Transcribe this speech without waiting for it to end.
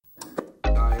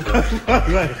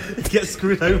Get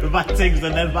screwed over by things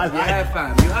and then by life. Yeah,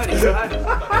 fam. You heard it.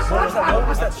 What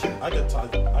was that shit? I get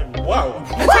tired. Wow.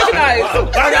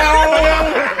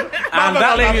 And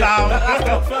that lady.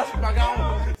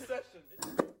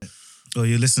 Well,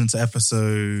 you're listening to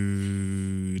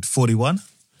episode 41.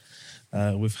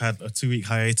 We've had a 2-week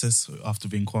hiatus after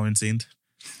being quarantined.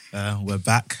 We're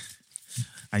back.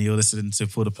 And you're listening to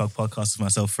Pull the Plug podcast with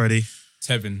myself, Freddie.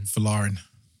 Tevin. For Lauren.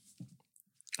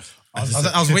 I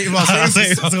was waiting. I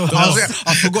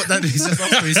forgot that he said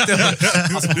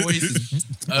voices.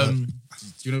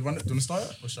 Do you want to start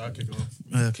it? Or should I kick it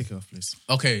off? Kick it off, please.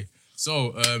 Okay.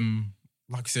 So,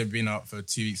 like I said, been out for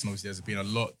 2 weeks, and obviously there's been a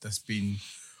lot that's been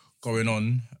going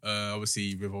on.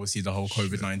 Obviously, with the whole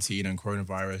COVID-19 and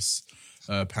coronavirus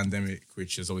pandemic,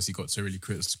 which has obviously got to a really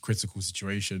critical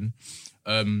situation.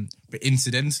 But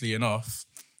incidentally enough,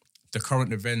 the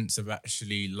current events have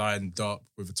actually lined up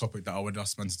with a topic that I wanted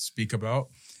us to speak about,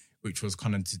 which was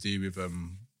kind of to do with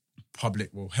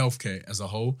healthcare as a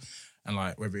whole, and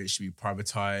like whether it should be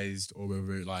privatized or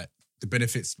whether like the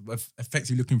benefits,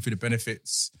 effectively looking through the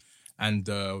benefits and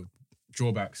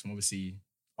drawbacks from obviously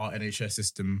our NHS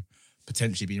system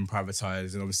potentially being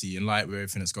privatized, and obviously in light with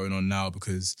everything that's going on now,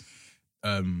 because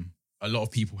a lot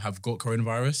of people have got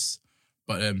coronavirus,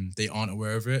 but they aren't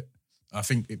aware of it. I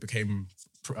think it became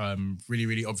really,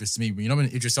 really obvious to me. You know when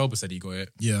Idris Elba said he got it?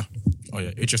 Yeah. Oh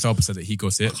yeah, Idris Elba said that he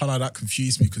got it. I can't lie, that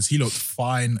confused me because he looked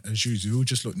fine as usual. He all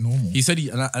just looked normal. He said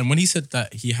and when he said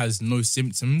that he has no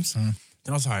symptoms, then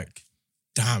I was like,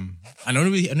 damn. And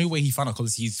the only way he found out,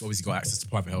 because he's obviously got access to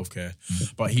private healthcare,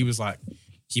 but he was like,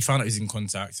 he found out he's in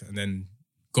contact and then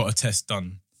got a test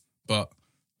done. But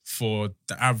for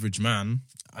the average man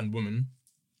and woman,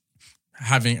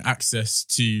 having access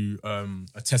to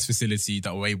a test facility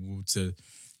that were able to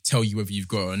tell you whether you've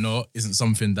got it or not isn't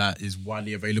something that is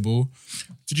widely available.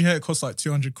 Did you hear it cost like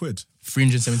 200 quid?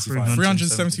 375.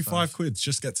 375 quid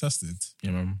just get tested.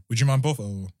 Yeah, man. Would you mind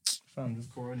bothering? Fam,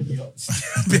 just coroning me up.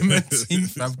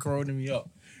 Fam, coroning me up.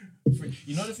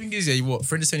 You know the thing is, yeah, what?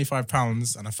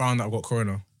 £375 and I found out I've got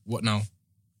corona. What now?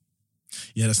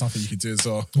 Yeah, there's nothing you can do as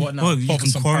well. What now? Well, you Pop can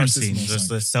some quarantine, paracetamol or just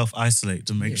something. self-isolate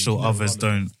to make Yeah, sure you can others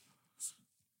never don't.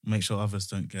 Make sure others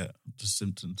don't get the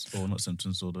symptoms, or not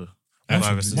symptoms, or the One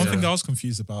viruses. thing I was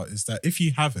confused about is that if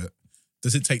you have it,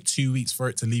 does it take 2 weeks for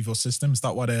it to leave your system? Is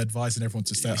that why they're advising everyone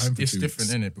to stay at home for 2 weeks? It's different,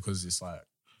 isn't it? Because it's like,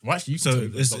 well, actually, you can So tell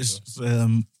your doctor.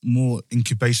 it's more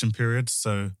incubation period.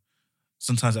 So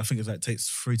sometimes I think it takes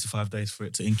 3 to 5 days for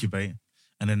it to incubate,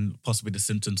 and then possibly the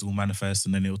symptoms will manifest,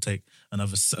 and then it will take a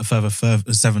further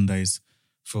 7 days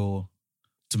to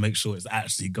make sure it's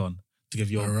actually gone, to give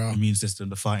your immune system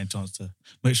the fighting chance to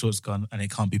make sure it's gone and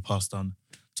it can't be passed on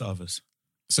to others.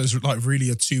 So it's like really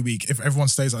a 2 week. If everyone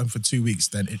stays at home for 2 weeks,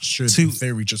 then it should, in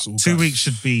theory, just all 2 go. weeks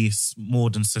should be more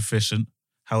than sufficient.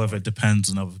 However, it depends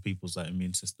on other people's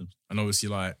immune systems. And obviously,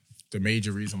 like, the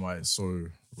major reason why it's so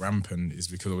rampant is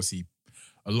because obviously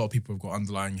a lot of people have got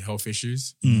underlying health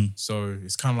issues. So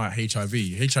it's kind of like HIV.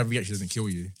 HIV actually doesn't kill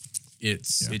you. It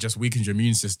just weakens your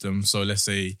immune system. So let's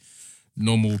say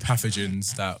normal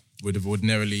pathogens that would have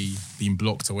ordinarily been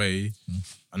blocked away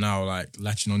are now like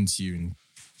latching onto you, and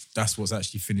that's what's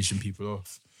actually finishing people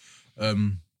off.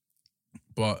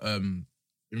 But in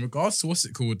regards to what's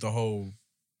it called, the whole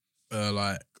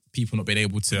like people not being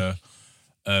able to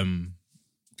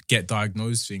get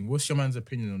diagnosed thing, what's your man's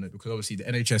opinion on it? Because obviously the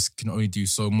NHS can only do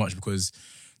so much, because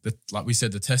like we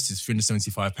said, the test is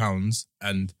 £375,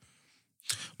 and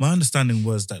My understanding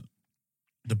was that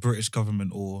the British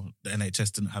government or the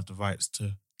NHS didn't have the rights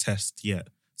to test yet.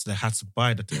 So they had to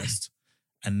buy the test.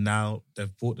 And now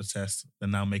they've bought the test. They're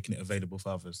now making it available for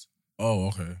others. oh,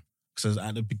 okay. Because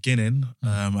at the beginning,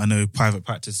 I know private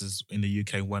practices in the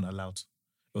UK weren't allowed.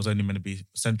 It was only meant to be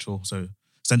centralised, so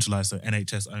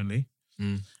NHS only.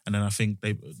 And then I think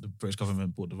the British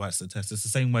government bought the rights to the test. It's the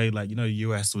same way, like, you know, the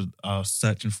US are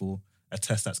searching for a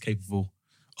test that's capable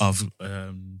of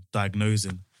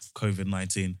diagnosing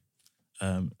COVID-19.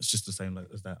 It's just the same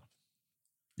as that.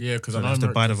 Yeah, because So I they know have to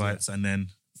buy the America's rights, and then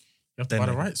You have to then buy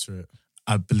the they- rights for it.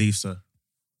 I believe so.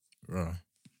 Right.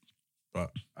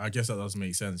 But I guess that does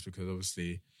make sense, because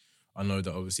obviously I know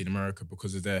that obviously in America,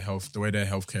 because of their health, the way their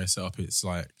healthcare is set up, it's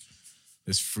like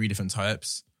there's 3 different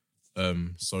types.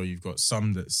 So you've got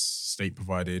some that's state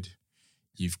provided.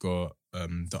 You've got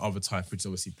the other type, which is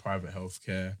obviously private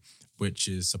healthcare, which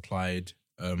is supplied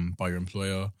by your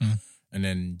employer. And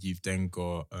then you've then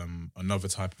got another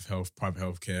type of private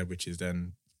healthcare, which is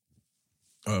then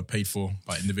paid for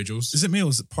by individuals. Is it me, or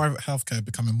is it private healthcare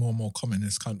becoming more and more common in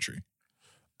this country?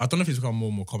 I don't know if it's become more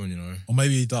and more common, you know. Or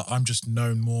maybe that I'm just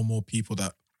known more and more people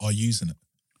that are using it.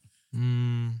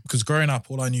 Because growing up,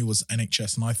 all I knew was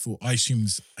NHS, and I assumed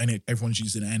everyone's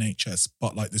using NHS,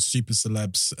 but like the super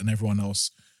celebs and everyone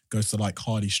else goes to like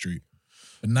Harley Street.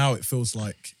 But now it feels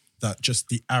like that just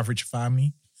the average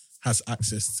family has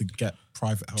access to get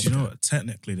private healthcare. Do you know what?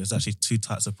 Technically, there's actually two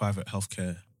types of private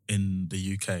healthcare in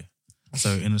the UK.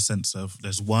 So in the sense of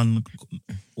there's one,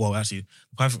 well, actually,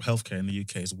 private healthcare in the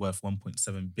UK is worth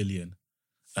 1.7 billion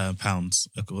pounds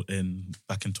back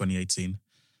in 2018,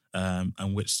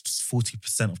 and which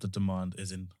 40% of the demand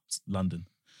is in London.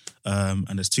 And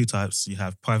there's two types. You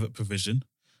have private provision,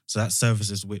 so that's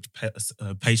services which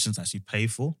patients actually pay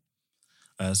for.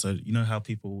 So you know how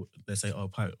people, they say, oh,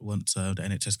 once the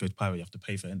NHS goes private, you have to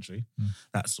pay for entry.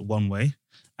 That's one way.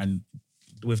 And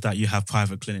with that, you have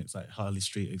private clinics like Harley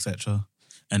Street, etc.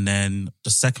 And then the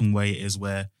second way is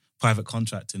where private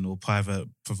contracting or private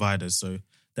providers. So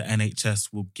the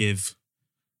NHS will give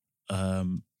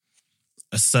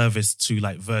a service to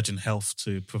like Virgin Health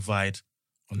to provide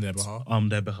On their behalf? On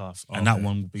their behalf. And Okay. that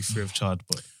one will be free of charge.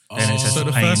 But Oh. NHS So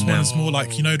the paying first one them. is more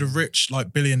like, you know, the rich,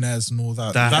 like billionaires and all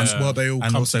that. That- That's Yeah. where they all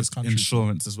And come also to this country.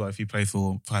 insurance as well, if you pay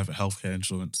for private healthcare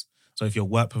insurance. So if your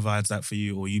work provides that for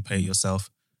you or you pay it yourself,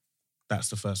 that's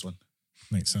the first one.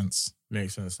 Makes sense.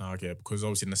 Makes sense now, yeah. Because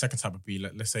obviously, the second type would be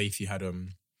like, let's say if you had a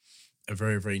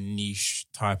very very niche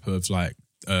type of like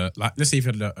let's say if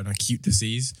you had an acute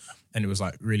disease and it was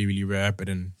like really really rare, but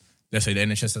then let's say the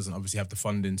NHS doesn't obviously have the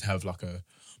funding to have like a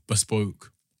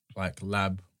bespoke like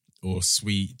lab or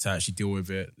suite to actually deal with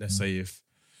it. Let's say if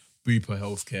Bupa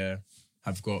Healthcare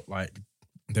have got like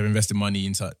they're investing money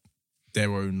into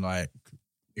their own like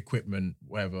equipment,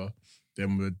 whatever,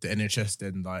 then would the NHS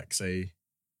then like say,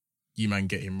 you man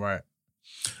get him right?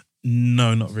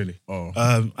 No, not really. Oh,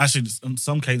 Actually, in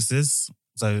some cases,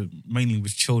 so mainly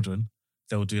with children,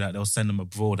 they'll do that. They'll send them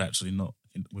abroad, actually, not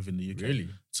within the UK. really?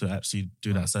 To actually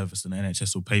do that service, and the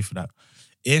NHS will pay for that.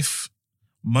 If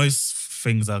most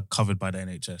things are covered by the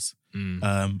NHS,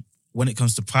 when it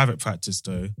comes to private practice,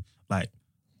 though, like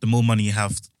the more money you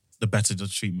have, the better the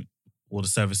treatment or the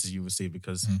services you receive,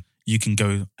 because you can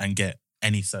go and get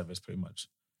any service pretty much.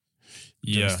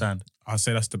 Do you Yeah, understand? I'll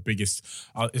say that's the biggest.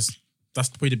 That's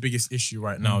probably the biggest issue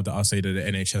right now that I'll say that the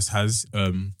NHS has.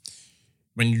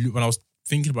 When I was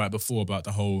thinking about it before about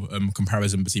the whole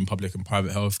comparison between public and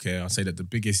private healthcare, I'll say that the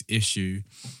biggest issue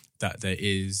that there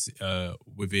is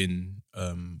within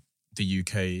the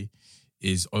UK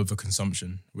is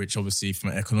overconsumption, which obviously from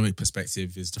an economic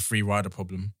perspective is the free rider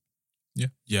problem.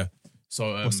 Yeah.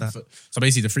 So What's that? So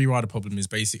basically, the free rider problem is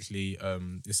basically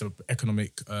it's an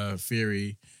economic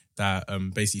theory that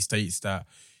basically states that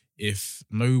if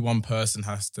no one person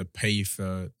has to pay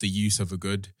for the use of a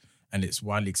good and it's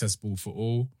widely accessible for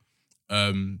all,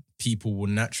 people will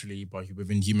naturally,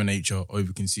 within human nature,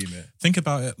 overconsume it. Think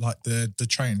about it like the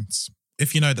trains.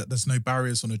 If you know that there's no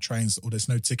barriers on the trains or there's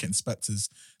no ticket inspectors,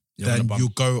 You're on a then bump. you'll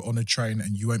go on a train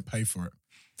and you won't pay for it.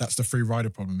 That's the free rider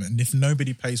problem. And if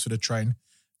nobody pays for the train,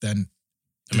 then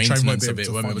The the train won't maintenance be of able it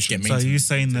to won't be able to function. get So are you maintenance.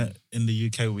 saying that in the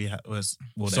UK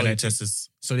the So NHS is...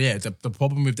 So yeah, the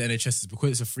problem with the NHS is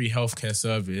because it's a free healthcare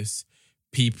service,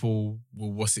 people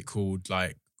will,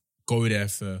 like go there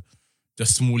for the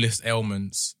smallest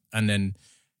ailments and then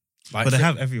like But they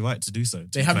have every right to do so.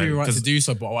 they have every right to do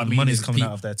so, but what I The mean money's is coming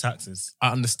out of their taxes. I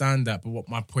understand that, but what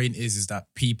my point is that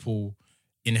people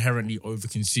inherently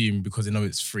overconsume because they know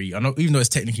it's free. I know, even though it's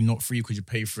technically not free because you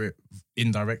pay for it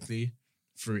indirectly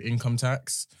through income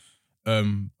tax,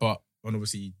 but and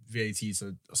obviously VAT,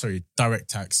 so sorry, direct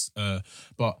tax.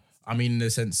 But I mean in the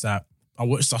sense that I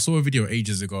saw a video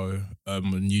ages ago on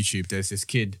YouTube. There's this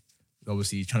kid,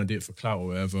 obviously trying to do it for clout or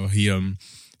whatever. He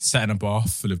sat in a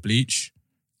bath full of bleach,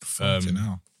 Fucking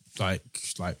hell. like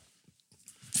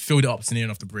filled it up to near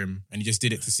enough the brim, and he just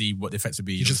did it to see what the effects would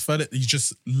be. You just felt it. You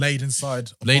just laid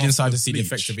inside. a laid bath inside full to of see the bleach.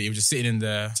 effects of it. He was just sitting in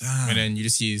there, Damn. and then you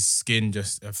just see his skin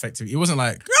just effectively. It wasn't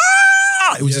like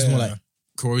 "Ah!" It was just more Yeah. like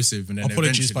corrosive. And then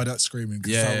Apologies eventually- by that screaming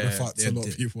because that would have fucked a lot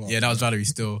of people up. Yeah, that was Valerie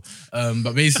still.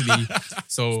 But basically,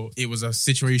 so it was a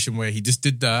situation where he just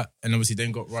did that, and obviously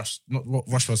then got rushed. Not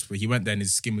rushed hospital. He went there, and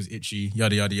his skin was itchy.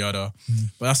 Yada yada yada.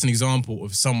 But that's an example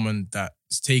of someone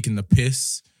that's taken the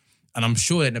piss, and I'm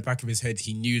sure in the back of his head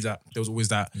he knew that there was always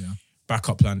that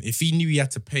backup plan. If he knew he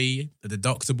had to pay a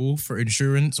deductible for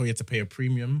insurance or he had to pay a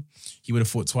premium, he would have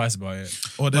thought twice about it.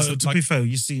 Or there's But to be fair,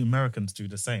 you see Americans do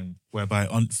the same, whereby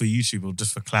for YouTube or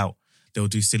just for clout, they'll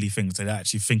do silly things. They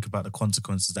actually think about the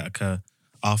consequences that occur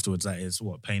afterwards. That is,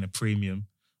 paying a premium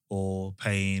or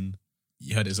paying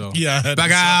You heard it as well. Yeah, I heard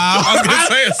Back it. out. I was gonna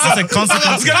say it. I said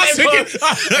consequences.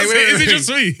 Hey, wait, Is it wait. just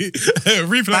me?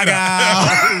 Replay Back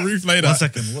that. One Replay that.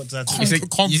 second. What did I You say? said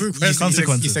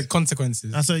Consequences. You said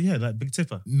consequences. I said, yeah, like Big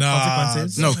Tipper. Nah.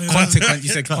 Consequences. No, consequence. You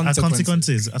said consequences.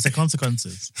 Consequences. I said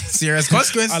consequences. Serious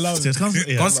consequence. I love it. Serious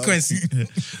yeah. Consequences.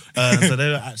 So they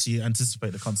don't actually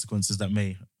anticipate the consequences that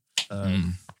may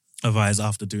arise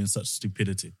after doing such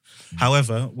stupidity.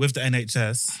 However, with the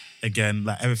NHS, again,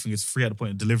 like everything is free at the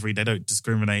point of delivery. They don't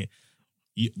discriminate.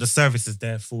 The service is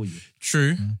there for you.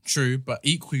 True. But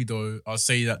equally though, I'll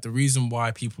say that the reason why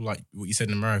people like what you said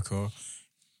in America,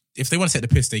 if they want to take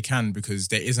the piss, they can, because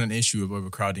there isn't an issue of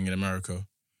overcrowding in America.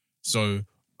 So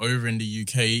over in the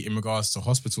UK, in regards to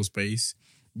hospital space,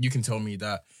 you can tell me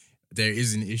that there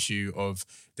is an issue of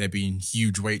there being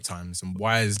huge wait times. And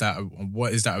why is that?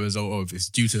 What is that a result of? It's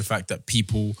due to the fact that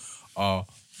people are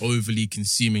overly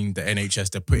consuming the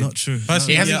NHS. They're putting Not true.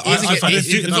 Personally, It yeah, hasn't- I it find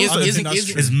isn't- it- it no, I isn't- don't it think that's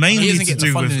isn't- true. It's mainly He doesn't to get the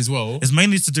do funding with as well. It's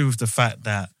mainly to do with the fact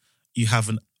that you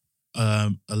have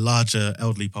a larger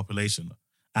elderly population,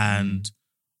 and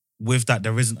with that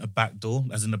there isn't a back door.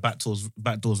 As in the back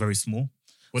door's very small.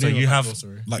 What So do you have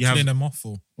Like you have- killing them off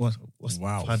or what's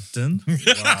Wow. pardon?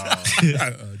 Wow.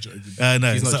 joking.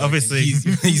 No. He's not So joking. obviously,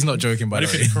 he's not joking, by I the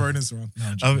don't way. think Corona's around. No,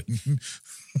 I'm joking.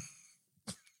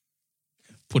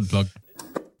 Put plug.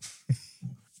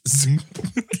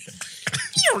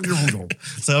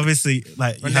 so obviously,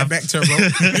 like you Run have that back to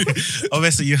it, bro.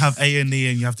 obviously you have A&E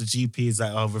and you have the GPs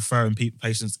that are referring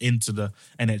patients into the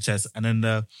NHS, and then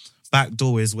the back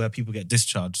door is where people get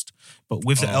discharged. But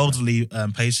with the elderly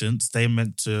patients, they're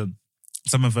meant to.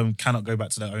 Some of them cannot go back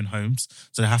to their own homes,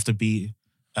 so they have to be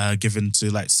given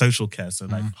to like social care, so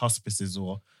like hospices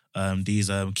or these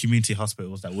community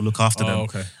hospitals that will look after them.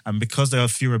 Okay. And because there are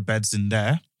fewer beds in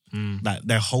there, like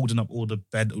they're holding up all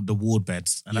the ward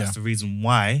beds, and that's the reason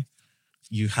why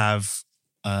you have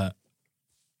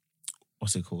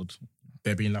what's it called?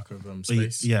 There being lack of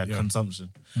space. Yeah, consumption,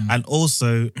 and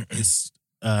also it's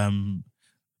the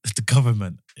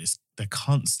government. They're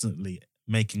constantly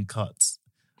making cuts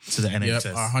to the NHS.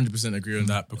 Yep, I 100% agree on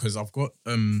that, because I've got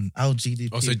Our GDP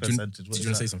also, percentage. did you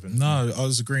want to say something? No, I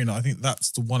was agreeing. I think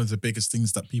that's one of the biggest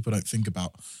things that people don't think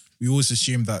about. We always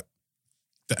assume that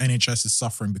the NHS is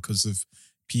suffering because of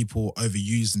people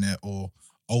overusing it or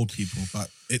old people, but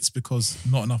it's because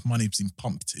not enough money is being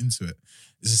pumped into it.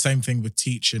 It's the same thing with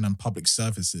teaching and public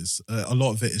services. A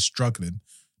lot of it is struggling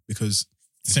because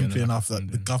simply enough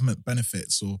that the government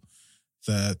benefits or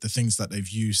the things that they've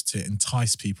used to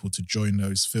entice people to join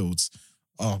those fields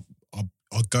are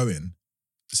going.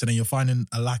 So then you're finding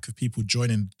a lack of people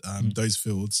joining those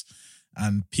fields,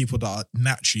 and people that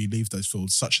naturally leave those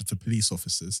fields, such as the police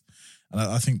officers. And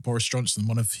I think Boris Johnson,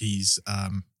 one of his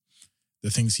the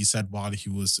things he said while he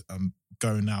was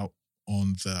going out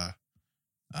on the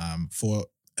for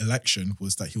election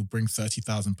was that he'll bring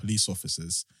 30,000 police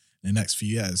officers in the next few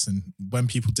years. And when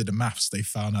people did the maths, they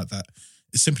found out that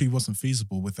it simply wasn't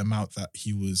feasible with the amount that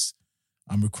he was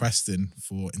requesting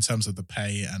for in terms of the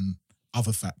pay and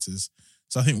other factors.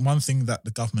 So I think one thing that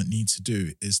the government needs to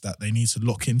do is that they need to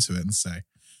look into it and say,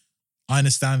 I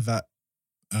understand that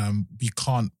we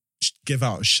can't give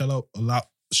out a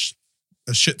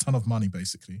shit ton of money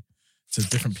basically to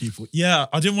different people. Yeah,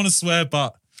 I didn't want to swear,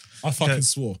 but I fucking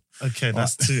swore. Okay,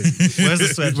 that's two. Where's the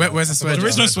swear jar? Where's the swear jar? There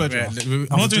is no swear jar. I'm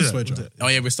not doing swear jar. Oh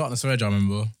yeah, we're starting a swear jar,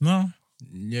 remember? No.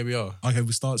 Yeah, we are. Okay,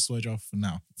 we start swear jar from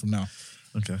now.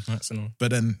 Okay. That's enough.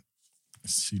 But then,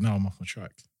 see, now I'm off my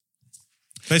track.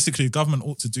 Basically, the government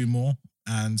ought to do more,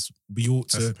 and we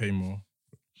ought Has to to pay more.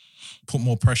 put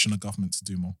more pressure on the government to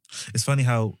do more. It's funny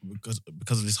how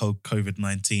because of this whole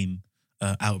COVID-19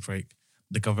 outbreak,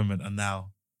 the government are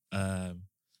now Being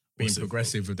what's it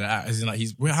progressive with that. As in, like,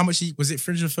 how much was it?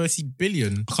 330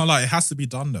 billion? I can't lie, it has to be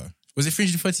done though. Was it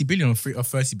 330 billion or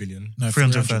 30 billion? No,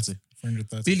 330.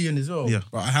 330. Billion as well. Yeah.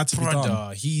 But it had to be done.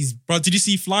 Brother, he's. Bro, did you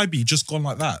see Flybe just gone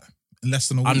like that in less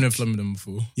than a week? I've never flown with them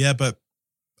before. Yeah, but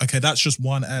okay, that's just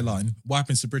one airline. What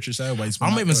happens to British Airways? when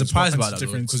I'm not that even goes? What surprised happens about to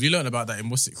that because we learned about that in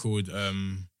what's it called,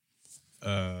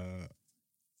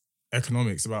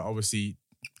 economics. About obviously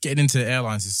getting into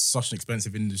airlines is such an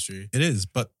expensive industry. It is,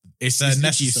 but It's they're literally-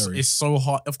 necessary. It's so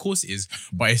hard. Of course it is,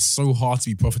 but it's so hard to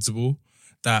be profitable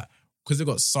that because they've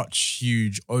got such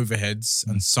huge overheads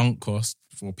and sunk costs.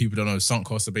 For people who don't know, sunk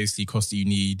costs are basically costs that you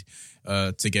need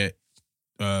to get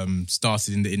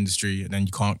started in the industry, and then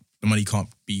the money can't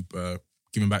be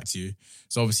given back to you.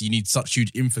 So obviously you need such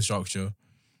huge infrastructure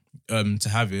to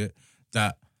have it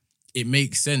that it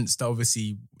makes sense that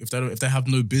obviously if they have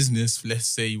no business for, let's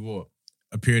say,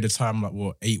 a period of time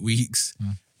like 8 weeks,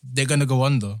 they're gonna go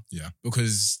under. Yeah.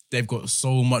 Because they've got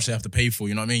so much they have to pay for.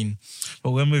 You know what I mean?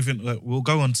 But we're moving. We'll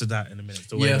go on to that in a minute.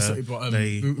 The way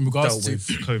they in regards dealt to with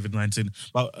COVID-19.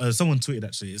 But someone tweeted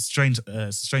actually, it's strange.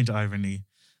 It's a strange irony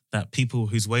that people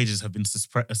whose wages have been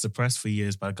suppressed for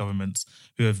years by governments,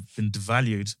 who have been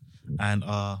devalued, and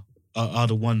are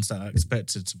the ones that are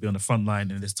expected to be on the front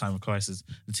line in this time of crisis.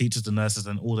 The teachers, the nurses,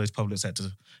 and all those public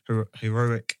sector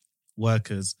heroic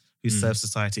workers who serve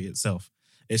society itself.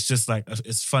 It's just like,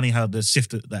 it's funny how the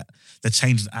shift that the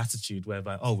change in attitude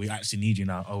whereby, oh, we actually need you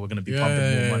now. Oh, we're going to be pumping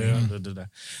more money. Yeah. Blah, blah, blah.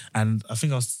 And I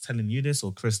think I was telling you this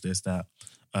or Chris this, that,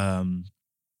 what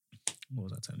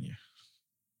was I telling you?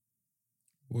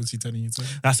 What was he telling you to?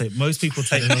 That's it. Most people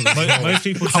take most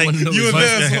people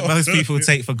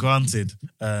take for granted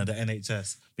the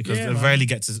NHS because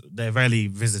they rarely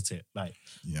visit it. Like,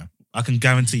 Yeah. I can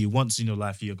guarantee you, once in your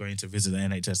life you're going to visit the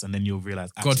NHS, and then you'll realize.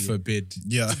 God forbid.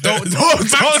 Yeah. Don't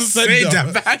say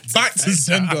that. Back to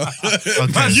sender.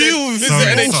 Okay. You will visit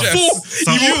NHS.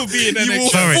 You will be in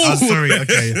NHS. I'm sorry.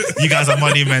 Okay, you guys are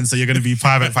money men, so you're going to be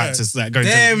private practice. Like, going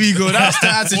There we go. That's the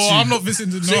attitude. Well, I'm not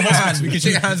visiting the Shake hands. We can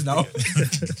shake hands now.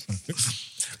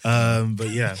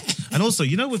 But yeah, and also,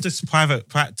 you know, with this private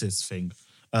practice thing,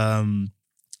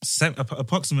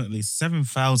 approximately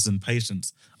 7,000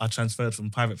 patients are transferred from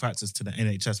private practice to the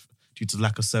NHS due to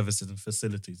lack of services and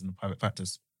facilities in the private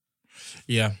practice.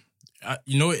 Yeah.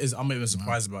 You know what it is? I'm even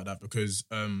surprised about that because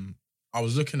I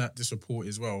was looking at this report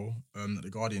as well that The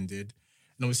Guardian did.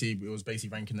 And obviously it was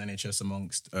basically ranking the NHS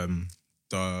amongst the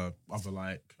other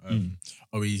like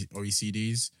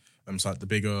OECDs, so like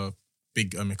the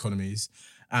big economies.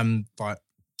 And like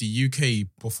the UK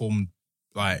performed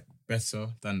like better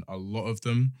than a lot of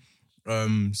them.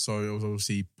 So it was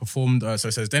obviously performed. So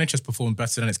it says the NHS performed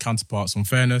better than its counterparts on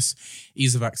fairness,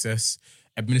 ease of access,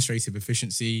 administrative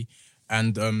efficiency,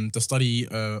 and the study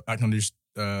acknowledged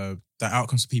that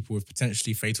outcomes for people with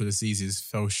potentially fatal diseases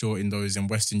fell short in those in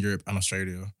Western Europe and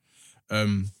Australia.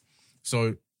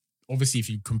 So obviously, if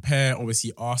you compare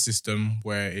obviously our system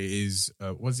where it is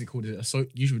what is it called?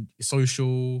 Usually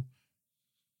social.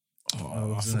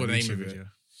 I forgot the name of it.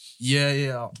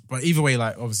 Yeah. But either way,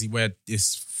 like obviously where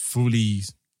it's fully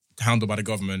handled by the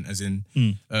government, as in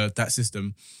that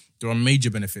system, there are major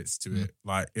benefits to it,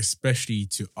 like especially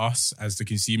to us as the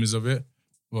consumers of it.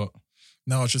 What?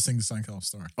 No, I was just thinking something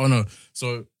else. Sorry. Oh no.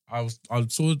 So I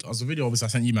saw a video obviously I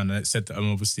sent you, man, and it said that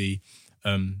obviously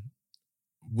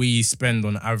we spend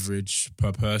on average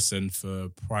per person for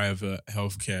private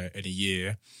healthcare in a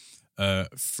year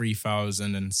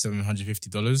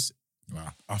 $3,750.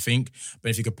 Wow. I think.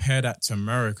 But if you compare that to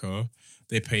America,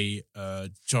 they pay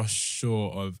just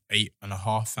short of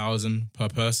 $8,500 per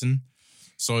person.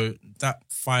 So that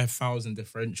 5,000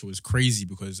 differential is crazy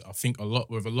because I think a lot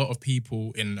of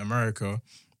people in America,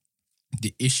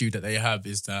 the issue that they have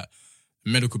is that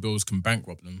medical bills can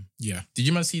bankrupt them. Yeah. Did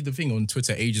you man see the thing on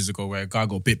Twitter ages ago where a guy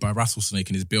got bit by a rattlesnake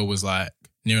and his bill was like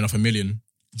near enough $1 million?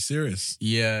 You serious?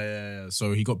 Yeah.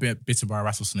 So he got bitten by a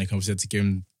rattlesnake and obviously had to give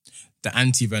him the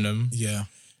anti-venom. Yeah.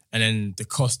 And then the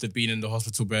cost of being in the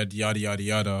hospital bed, yada, yada,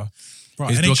 yada. Bro,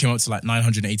 His bill came up to like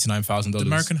 $989,000. The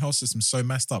American health system's so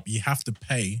messed up. You have to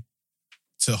pay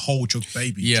to hold your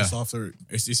baby just after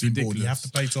it's been born. ridiculous. You have to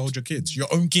pay to hold your kids. Your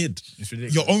own kid. It's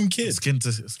ridiculous. Your own kid. Skin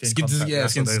to skin Skin to- contact. yeah,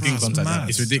 That's skin what to they- skin that's contact. mad.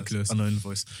 It's ridiculous. Unknown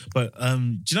invoice. But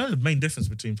do you know the main difference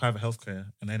between private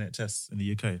healthcare and NHS in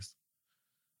the UK is?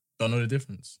 Don't know the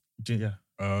difference. Yeah.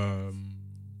 No.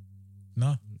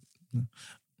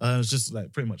 It's just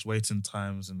like pretty much waiting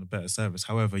times and a better service.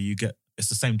 However, it's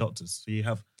the same doctors. So you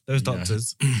have those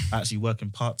doctors actually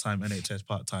working part-time NHS,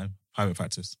 part-time private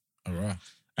practice. All right.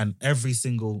 And every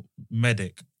single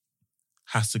medic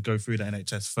has to go through the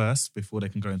NHS first before they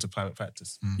can go into private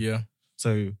practice. Yeah.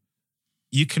 So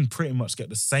you can pretty much get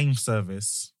the same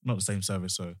service, not the same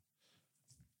service, so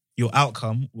your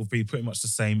outcome will be pretty much the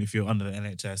same if you're under the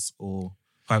NHS or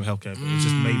private healthcare, but it's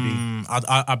just maybe.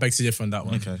 I beg to differ on that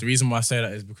one. Okay. The reason why I say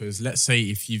that is because let's say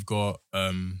if you've got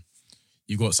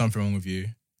something wrong with you,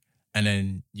 and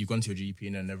then you've gone to your GP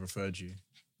and then they've referred you,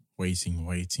 waiting.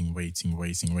 That's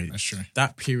true.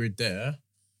 That period there,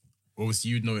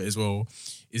 obviously you'd know it as well,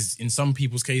 is in some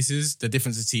people's cases the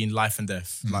difference between life and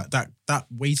death. Like that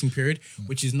waiting period,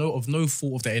 which is no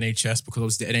fault of the NHS, because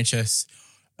obviously the NHS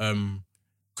can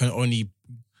only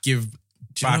give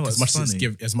Do you know back what's as much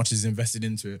funny? as much as invested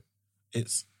into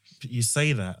it. You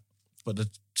say that, but the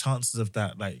chances of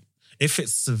that, like, if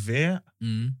it's severe,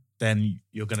 then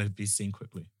you're going to be seen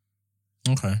quickly.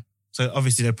 Okay. So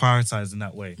obviously they prioritize in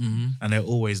that way, and they'll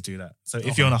always do that. So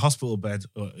if you're on a hospital bed,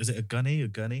 or is it a gurney?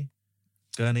 Gurney.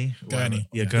 Yeah,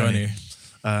 Gurney.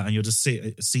 and you're just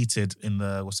seated in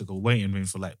the waiting room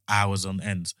for like hours on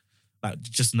end. Like,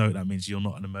 just know that means you're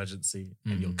not an emergency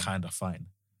and you're kind of fine.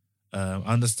 I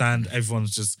understand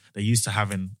they're used to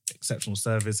having exceptional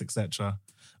service, etc.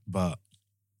 But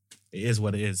it is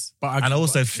what it is. And I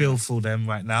also feel for them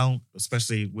right now,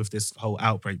 especially with this whole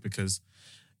outbreak, because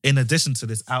in addition to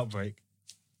this outbreak,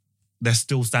 there's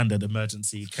still standard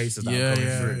emergency cases that are going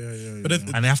through. But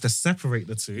and they have to separate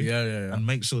the two and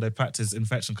make sure they practice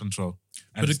infection control.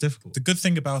 And it's difficult. The good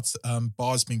thing about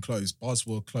bars being closed, bars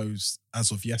were closed as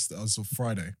of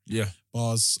Friday. Yeah.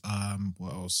 Bars,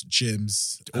 what else?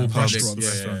 Gyms, All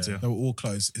restaurants. yeah. They were all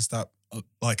closed. Is that,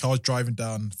 like, I was driving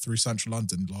down through central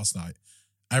London last night.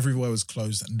 Everywhere was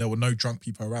closed and there were no drunk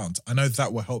people around. I know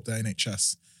that will help the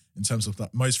NHS in terms of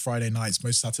that. Most Friday nights,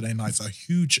 most Saturday nights, a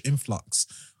huge influx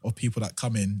of people that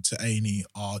come in to A&E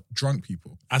are drunk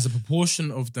people. As a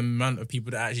proportion of the amount of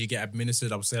people that actually get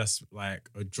administered, I would say that's like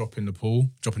a drop in the pool,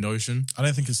 drop in the ocean. I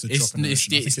don't think it's a drop in the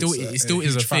ocean. It still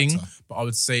is a huge thing, factor. but I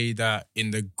would say that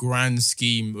in the grand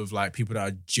scheme of like people that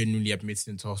are genuinely admitted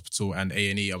into hospital and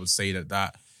A&E, I would say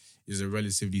that is a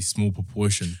relatively small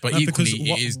proportion. But equally,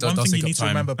 it does one thing take you up need to time.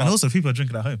 remember about And also, people are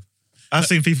drinking at home. I've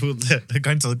seen people they're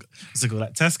going to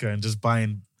like Tesco and just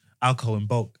buying alcohol in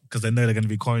bulk because they know they're going to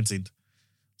be quarantined.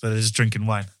 So they're just drinking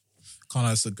wine. Kind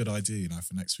of, it's a good idea,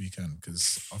 for next weekend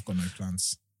because I've got no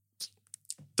plans.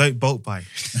 Don't bulk buy.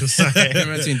 Sorry. don't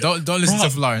listen to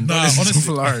Flaren. Don't listen to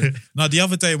Flaren. No, the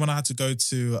other day when I had to go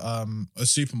to a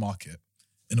supermarket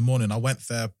in the morning, I went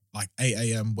there like 8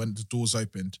 a.m. when the doors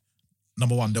opened.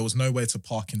 Number one, there was nowhere to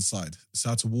park inside. So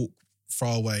I had to walk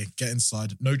far away, get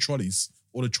inside. No trolleys.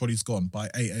 All the trolleys gone by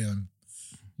 8 a.m.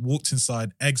 Walked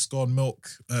inside, eggs gone,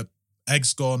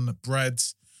 eggs gone, bread,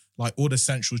 like all the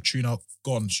essentials, tuna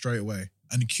gone straight away.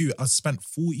 And the queue, I spent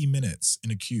 40 minutes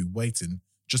in a queue waiting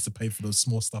just to pay for the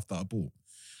small stuff that I bought.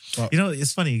 But, You know,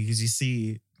 it's funny because you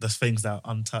see the things that are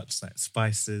untouched, like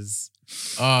spices,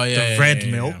 Oh the red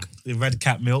milk, the red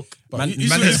cat milk. but who's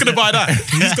going to buy that?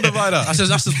 Who's going to buy that? That's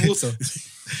just water.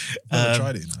 I've never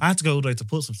tried it. I had to go all the way to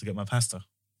Portsmouth to get my pasta.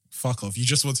 Fuck off. You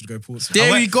just wanted to go Portsmouth.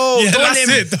 There we go. Yeah, don't that's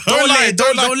let him. it.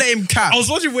 Don't let him cap. I was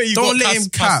wondering where you Don't got let him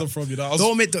pasta cap. from.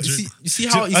 You see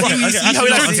how he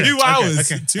After 2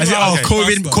 hours. okay. Two I said, hours.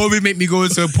 COVID made me go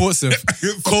to Portsmouth.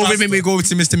 COVID made me go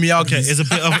to Mr. Miyagi. Okay, it's a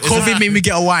bit of COVID made me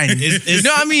get a wine. You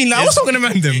know what I mean? Like, what's not going to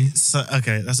man them? So,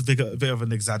 okay, that's a bit of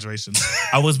an exaggeration.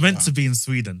 I was meant to be in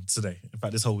Sweden today, in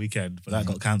fact, this whole weekend, but that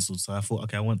got cancelled. So I thought,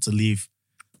 okay, I want to leave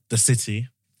the city.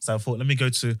 So I thought, let me go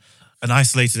to an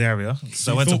isolated area.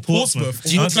 So I went to Portsmouth.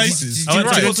 Do you know places? I went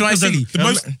to The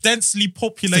most densely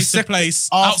populated place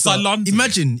outside London.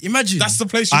 Imagine. That's the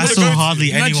place you I want to saw go to.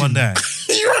 hardly anyone there.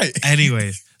 You're right.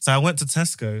 Anyway, so I went to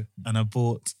Tesco and I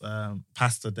bought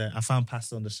pasta there. I found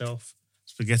pasta on the shelf,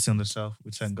 spaghetti on the shelf,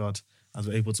 which thank God I was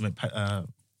able to make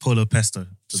polo pesto.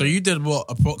 So you did what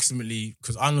approximately?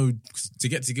 Because I know to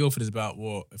get to Guildford is about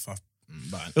what?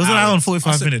 It was an hour and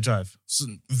 45-minute drive.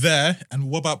 There, and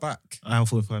what about back? An hour and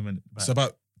 45-minute back. So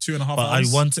about 2.5 But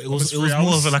hours. I wanted, it was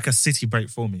more of a city break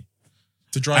for me.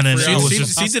 to drive and then 3 it hours. was for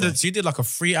just- pasta. She did like a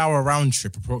 3-hour round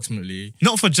trip approximately.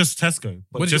 Not for just Tesco,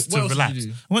 but What did- just what to else did relax. you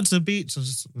do? I went to the beach and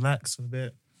just relax for a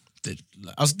bit.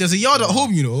 There's a yard at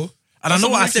home, you know. And I know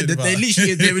what I said. There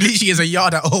literally is a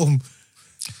yard at home.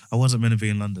 I wasn't meant to be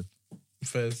in London.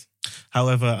 Fairs.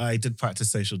 However, I did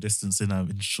practice social distancing. I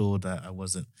ensured that I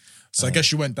wasn't. So I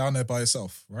guess you went down there by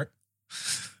yourself, right?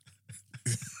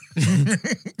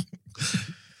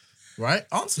 Right?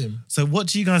 Answer him. So what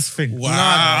do you guys think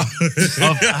Wow.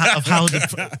 of how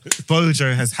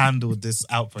Bojo has handled this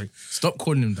outbreak? Stop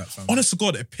calling him that, fam. Honest to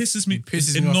God, it pisses me.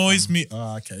 pisses It me off, annoys fam. me.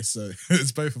 Oh, okay, so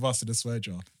it's both of us in a swear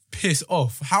jar. Piss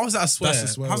off. How is that a swear? That's a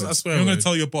swear. How's word. that a swear? You're going word? to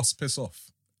tell your boss, piss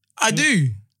off. I do.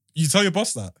 You tell your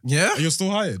boss that? Yeah? You're still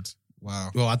hired?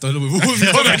 Wow. Well, I don't know. With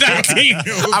COVID-19,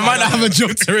 I might not have a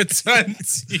job to return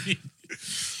to.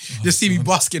 Just see me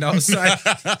basking outside.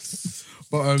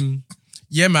 But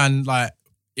yeah, man. Like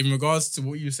in regards to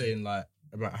what you were saying, like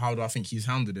about how do I think he's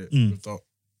handled it? With the,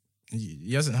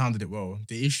 he hasn't handled it well.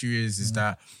 The issue is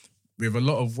that with a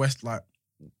lot of West, like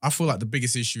I feel like the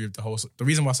biggest issue of the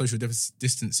reason why social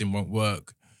distancing won't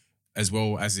work as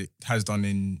well as it has done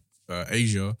in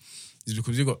Asia is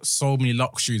because we've got so many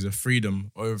luxuries of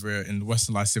freedom over in the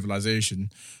westernized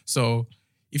civilization. So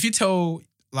if you tell,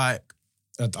 like,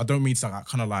 I don't mean to like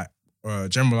kind of like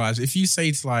generalize. If you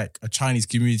say to like a Chinese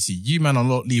community, you man are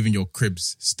not leaving your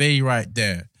cribs, stay right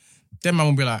there. Then man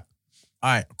will be like,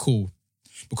 all right, cool,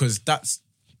 because that's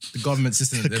the government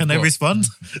system. That Can they respond?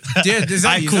 Yeah,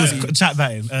 exactly. Cool. exactly. Chat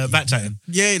batting, back chatting.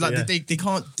 Yeah, like Yeah. they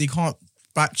can't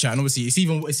back chat, and obviously it's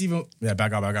even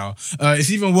bag out. It's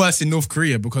even worse in North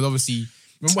Korea because obviously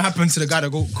Remember what happened to the guy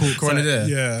that got caught corona there?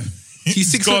 Yeah.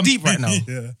 He's 6 foot gone. deep right now.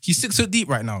 Yeah. He's 6 foot deep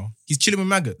right now. He's chilling with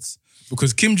maggots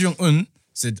because Kim Jong-un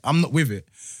said, I'm not with it.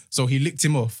 So he licked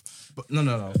him off. But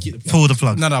no. Keep the plug. Pull the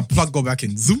plug. No, plug go back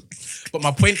in. Zoom. But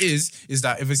my point is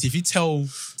that obviously if you tell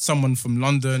someone from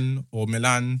London or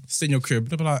Milan, stay in your crib,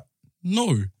 they'll be like,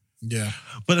 no. Yeah.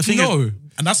 But the thing is, No.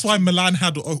 And that's why Milan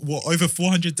had over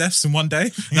 400 deaths in one day.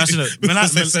 actually, no,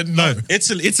 Because they said no.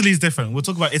 Italy's different. We'll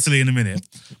talk about Italy in a minute.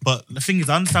 But the thing is,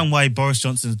 I understand why Boris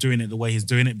Johnson's doing it the way he's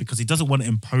doing it because he doesn't want to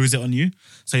impose it on you.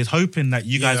 So he's hoping that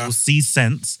you guys Yeah. will see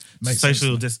sense. Makes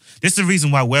Social. This is the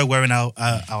reason why we're wearing our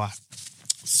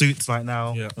suits right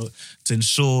now Yeah. to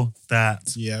ensure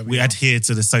that Yeah, we we are. adhere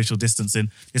to the social distancing.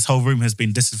 This whole room has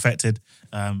been disinfected.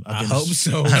 I hope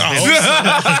so.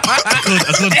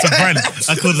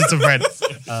 According to Brent,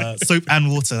 soap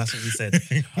and water. That's what we said.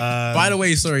 By the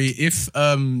way, sorry, if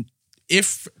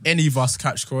any of us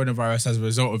catch coronavirus as a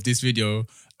result of this video,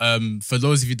 for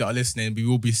those of you that are listening, we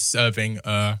will be serving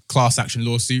a class action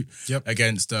lawsuit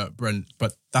against Brent.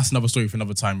 But that's another story for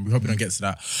another time. We hope we don't get to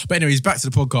that. But anyways, back to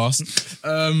the podcast.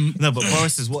 No, but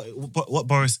Boris is what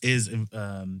Boris is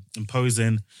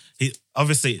imposing. He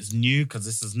obviously it's new because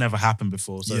this has never happened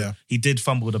before. So Yeah. he did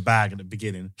fumble the bag at the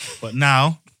beginning, but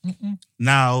now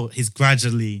he's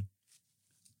gradually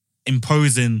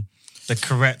imposing the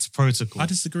correct protocol. I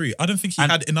disagree. I don't think he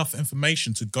And had enough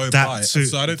information to go that by. too,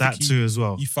 So I don't that think too as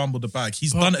well. he fumbled the bag.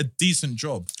 He's done a decent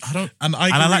job. I don't. And I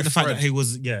And I agree like with the fact Fred. that he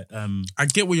was I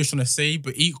get what you're trying to say,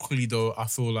 but equally though, I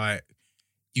feel like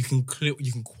you can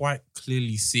quite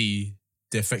clearly see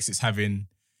the effects it's having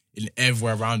in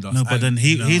everywhere around us. No, but And then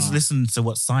he's listening to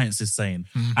what science is saying.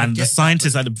 And the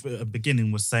scientists at the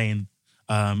beginning was saying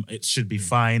it should be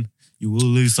fine. You will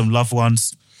lose some loved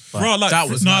ones. But Bro, like, that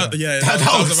was no, mad. yeah,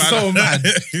 That was so mad.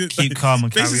 keep calm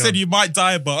and carry Basically on. said you might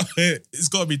die, but it's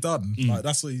got to be done. Like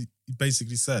that's what he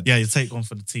basically said. Yeah, you take one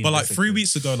for the team. But like basically. 3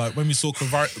 weeks ago, like when we saw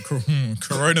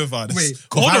coronavirus. Wait,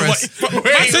 hold on,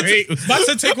 coronavirus? Man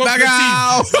said take one for Back the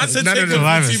out. team. Man said No, take no, one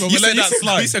no. for the team, but You we let said- that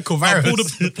slide. you said I coronavirus. pulled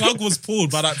the plug was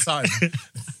pulled by that time.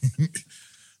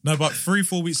 No, but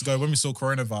 3-4 weeks ago when we saw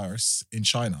coronavirus in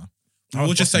China, we I was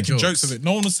were just busting taking jokes jokes. of it.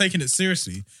 No one was taking it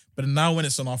seriously. But now when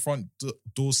it's on our front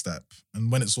doorstep and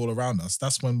when it's all around us,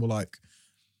 that's when we're like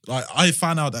I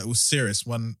found out that it was serious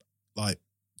when like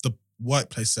the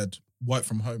workplace said work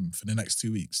from home for the next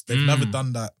 2 weeks. They've never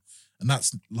done that. And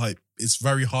that's like, it's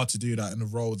very hard to do that in a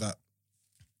role that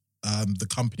the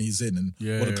company's in and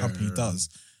what the company does.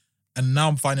 And now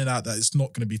I'm finding out that it's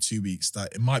not going to be 2 weeks,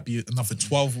 that it might be another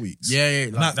 12 weeks. Yeah,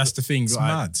 And like, that's the thing. It's like,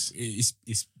 mad. It's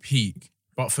peak.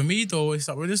 But for me though, it's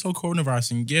like with this whole coronavirus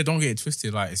thing, yeah, don't get it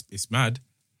twisted. Like it's mad,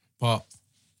 but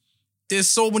there's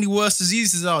so many worse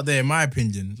diseases out there, in my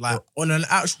opinion. Like on an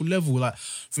actual level, like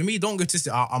for me, don't get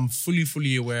twisted. I'm fully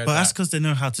aware. But that that's because they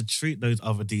know how to treat those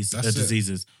other That's it.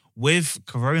 diseases. With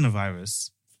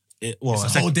coronavirus,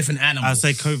 it's a whole different animal. I'd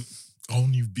say COVID. Whole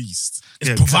new beast.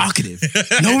 Yeah, provocative.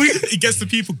 No, he gets the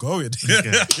people going.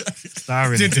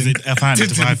 Diarrhea, because it apparently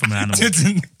derived from an animal.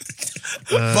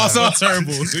 Boss You're up.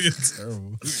 terrible. You're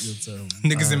terrible. You're terrible.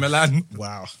 Niggas in Milan.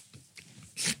 Wow.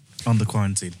 Under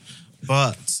quarantine.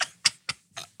 But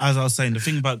as I was saying, the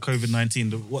thing about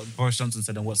COVID-19, what Boris Johnson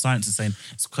said and what science is saying,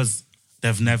 it's because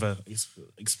they've never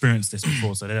experienced this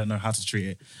before, so they don't know how to treat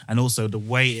it. And also the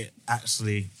way it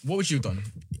actually... What would you have done?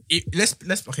 Let's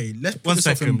put One this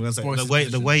off second. in The Boris's way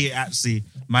position. it actually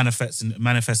manifests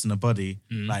in the body,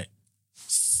 like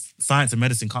science and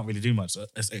medicine can't really do much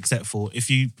except for if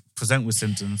you present with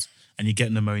symptoms and you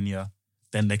get pneumonia,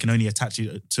 then they can only attach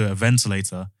you to a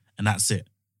ventilator and that's it.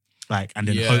 Like, and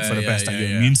then hope for the best that your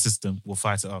immune system will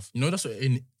fight it off. You know, that's what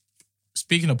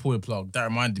speaking of pull the plug, that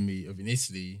reminded me of in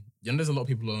Italy. You know, there's a lot of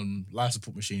people on life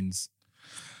support machines.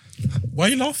 Why are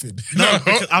you laughing? No,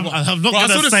 because I'm not Bro, I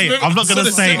saw going to the say. snip- I'm not I saw going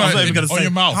to the say. snip I'm not even going to on say.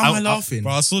 your mouth. How am I laughing?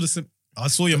 Bro, I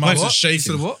saw your mouth was You shaking.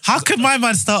 said what? How could my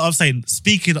man start off saying,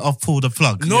 speaking of pull the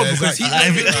plug? No, Yeah, because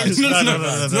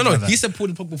exactly. no. He said pull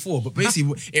the plug before, but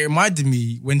basically it reminded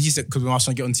me when he said, because when I was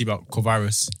trying to get on to you about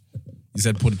coronavirus, he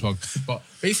said pull the plug. But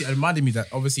basically it reminded me that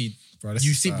obviously Bro, this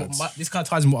you is see, bad. but this kind of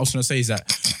ties in what I was trying to say is that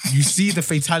you see the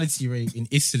fatality rate in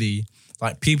Italy.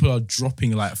 Like people are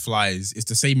dropping like flies. It's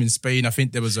the same in Spain. I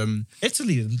think there was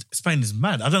Italy and Spain is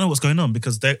mad. I don't know what's going on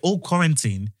because they're all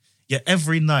quarantined. Yet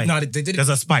every night No, they did it. there's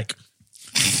a spike.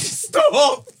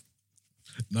 stop.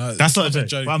 No, That's it's not a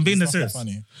joke. But I'm being It's not serious.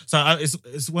 funny. So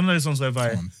it's one of those ones whereby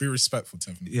Come on, be respectful,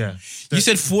 Tevin. yeah. You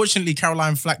said fortunately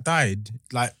Caroline Flack died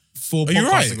like 4 Are you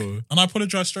podcasts right? ago. And I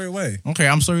apologise straight away. Okay,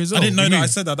 I'm sorry as well. I didn't know We that I move.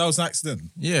 said that. That was an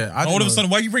accident. Yeah, All of a sudden,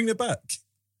 why are you bringing it back?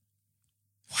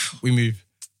 we move.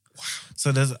 So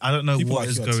I don't know People what like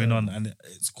is you are going on, terrible. and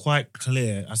it's quite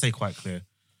clear. I say quite clear.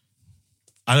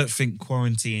 I don't think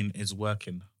quarantine is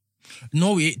working.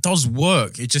 No, it does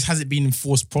work. It just hasn't been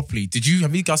enforced properly.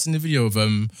 Have you guys seen the video of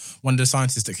one of the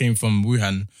scientists that came from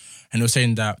Wuhan, and they were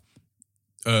saying that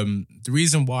the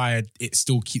reason why it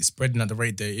still keeps spreading at the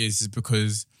rate that it is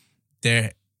because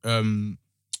they're the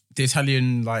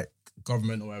Italian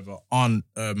government or whatever aren't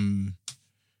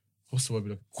what's the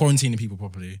word? Quarantining people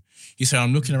properly. He said,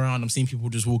 I'm looking around, I'm seeing people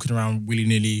just walking around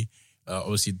willy-nilly.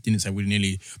 Obviously, didn't say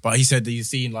willy-nilly, but he said that he's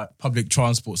seeing public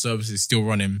transport services still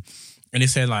running. And he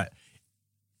said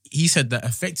that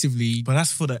effectively... But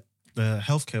that's for the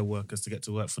healthcare workers to get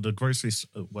to work, for the grocery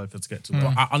workers to get to work.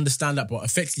 But I understand that, but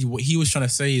effectively what he was trying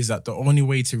to say is that the only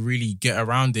way to really get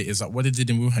around it is what they did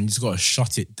in Wuhan, you just got to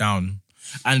shut it down.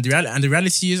 And the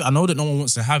reality is, I know that no one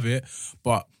wants to have it,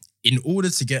 but in order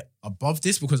to get above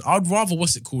this, because I'd rather,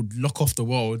 lock off the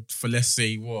world for, let's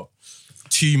say,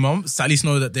 2 months, to at least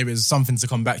know that there is something to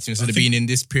come back to instead of being in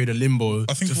this period of limbo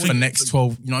for the next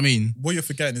 12, you know what I mean? What you're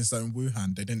forgetting is that in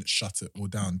Wuhan, they didn't shut it all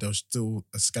down. There was still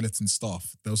a skeleton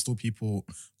staff. There was still people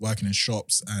working in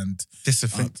shops and... There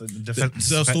There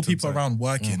were still people around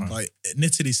working. In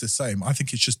Italy, it's the same. I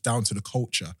think it's just down to the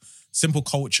culture. Simple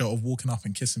culture of walking up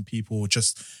and kissing people,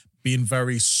 just being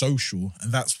very social.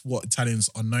 And that's what Italians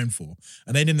are known for.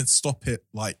 And they didn't stop it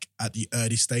at the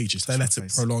early stages. They let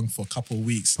it prolong for a couple of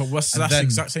weeks. But that's the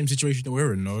exact same situation that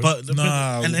we're in, no? But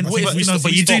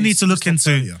you do need to look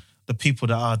into the people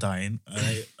that are dying.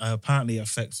 Apparently it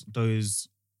affects those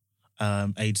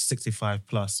aged 65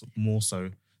 plus more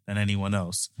so than anyone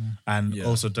else. And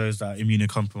also those that are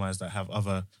immunocompromised that have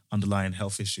other underlying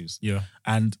health issues. Yeah.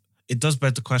 And it does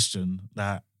beg the question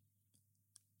that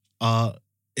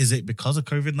is it because of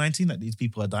COVID-19 that these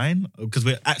people are dying? Because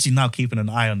we're actually now keeping an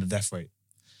eye on the death rate.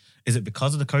 Is it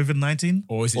because of the COVID-19?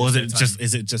 Or is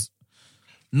it just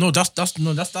No, that's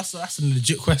a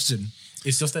legit question.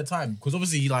 It's just their time. Because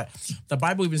obviously, the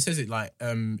Bible even says it,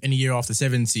 any year after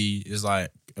 70 is a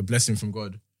blessing from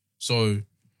God. So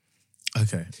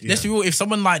okay. Let's be real, if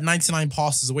someone 99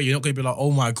 passes away, you're not going to be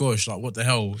no, my gosh, what the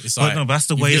hell? It's but that's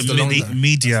the way the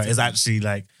media That's is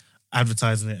actually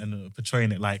advertising it and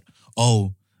portraying it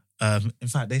in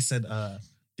fact, they said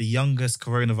the youngest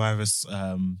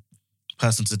coronavirus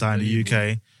person to die in the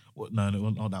UK. No,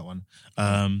 not that one.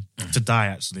 To die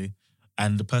actually,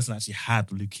 and the person actually had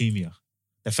leukemia.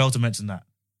 They failed to mention that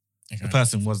the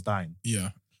person was dying. Yeah.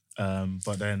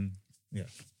 But then, yeah,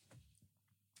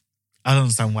 I don't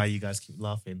understand why you guys keep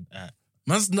laughing at.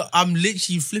 I'm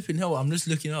literally flipping hell. I'm just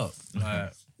looking up.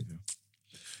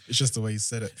 It's just the way you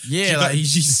said it. Yeah,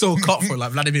 he's so cutthroat,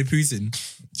 like Vladimir Putin.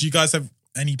 Do you guys have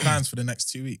any plans for the next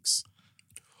 2 weeks?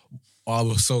 Oh, I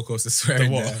was so close to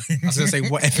swearing what? there. I was going to say,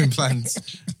 what effing plans?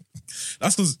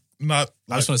 That's because I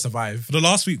just want to survive. For the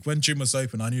last week when gym was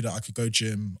open, I knew that I could go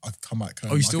gym, I could come back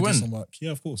home. Oh, you still I could went? do some work.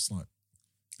 Yeah, of course.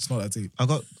 It's not that deep.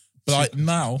 But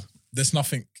now there's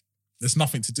nothing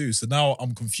to do. So now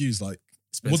I'm confused. What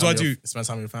do I do? Spend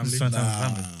time with your family? Spend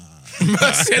time with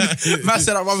family. Man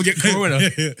said I'd rather get corona.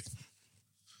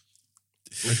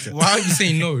 Why are you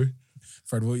saying no?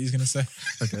 Fred, what are you going to say?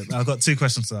 Okay, I've got 2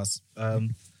 questions to ask.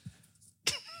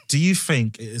 Do you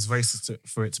think it is racist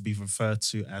for it to be referred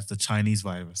to as the Chinese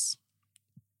virus?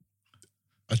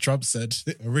 As Trump said,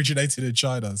 it originated in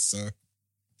China, so...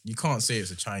 You can't say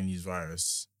it's a Chinese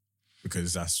virus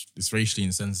because it's racially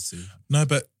insensitive. No,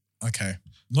 but, okay.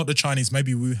 Not the Chinese,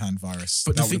 maybe Wuhan virus.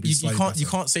 But the thing, you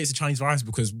can't say it's a Chinese virus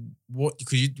because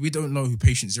we don't know who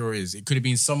patient 0 is. It could have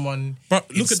been someone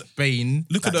in Spain.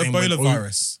 Look at the Ebola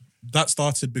virus. That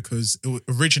started because it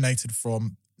originated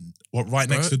from right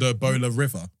next to the Ebola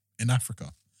River in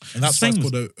Africa. And that's why it's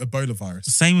called the Ebola virus.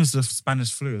 Same as the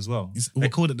Spanish flu as well. They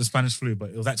called it the Spanish flu, but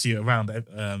it was actually around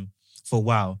for a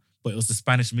while. But it was the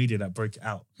Spanish media that broke it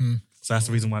out. So that's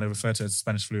the reason why they refer to it as the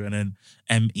Spanish flu. And then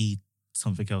ME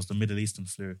something else, the Middle Eastern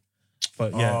flu.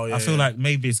 But I feel like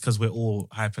maybe it's because we're all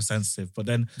hypersensitive. But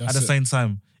then at the same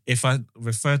time, if I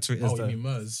refer to it as you mean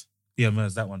MERS? Yeah,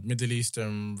 MERS, that one. Middle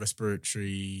Eastern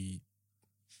respiratory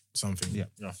something.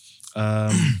 Yeah.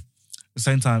 At the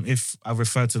same time, if I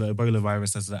refer to the Ebola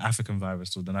virus as the African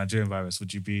virus or the Nigerian virus,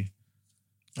 would you be...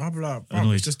 I'll be like,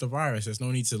 bro, it's just a virus. There's no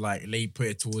need to put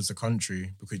it towards the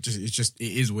country because it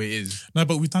is what it is. No,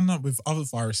 but we've done that with other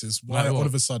viruses. Why all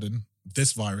of a sudden,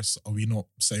 this virus, are we not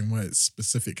saying where it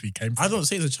specifically came from? I don't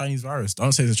say it's a Chinese virus. I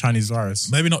don't say it's a Chinese virus.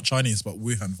 Maybe not Chinese, but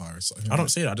Wuhan virus. I don't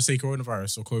say that. I just say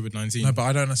coronavirus or COVID-19. No, but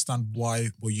I don't understand why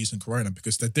we're using corona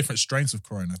because there are different strains of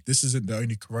corona. This isn't the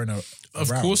only corona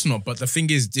Of around. course not. But the thing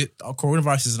is,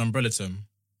 coronavirus is an umbrella term.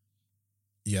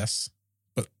 Yes.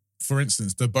 But for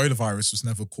instance, the Ebola virus was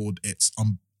never called its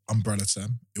umbrella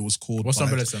term. It was called. What's by-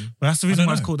 umbrella term? But that's the reason don't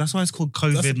why it's know. called. That's why it's called the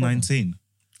problem. COVID-19.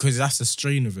 Because that's the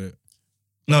strain of it.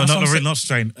 No, that's not what I'm saying. not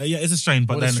strain. Yeah, it's a strain,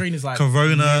 but Well, the then strain is like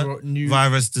Corona new-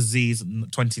 virus disease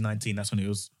 2019. That's when it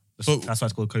was. But- That's why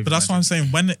it's called COVID. But that's why I'm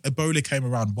saying when Ebola came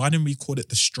around, why didn't we call it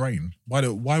the strain? Why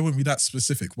weren't we that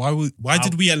specific? Why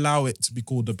did we allow it to be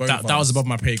called Ebola? That was virus? above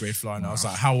my pay grade flying. I was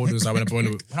like, how old was I when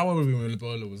Ebola? How old were we when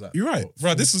Ebola was that? You're right,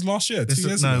 right. This is last year, 2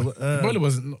 years ago. Ebola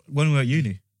wasn't. when we were at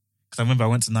uni. Because I remember I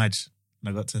went to Nige and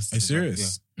I got tested. Are you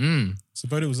serious? So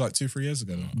Ebola was like 2-3 years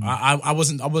ago. I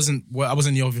wasn't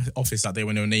in the office that day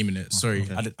when they were naming it. Sorry,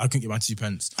 okay. I couldn't get my 2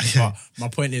 pence. But my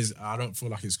point is, I don't feel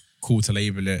like it's cool to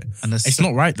label it. And It's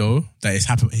not right though that it's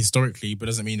happened historically, but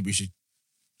doesn't mean that we should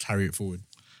carry it forward.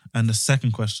 And the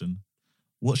second question,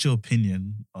 what's your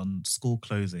opinion on school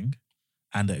closing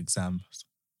and the exams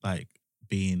like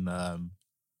being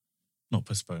not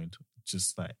postponed,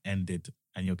 just like ended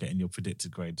and you're getting your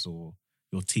predicted grades or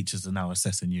your teachers are now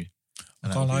assessing you? I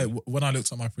can't lie. When I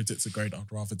looked at my predicted grade, I'll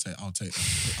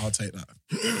take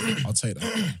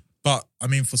that. But I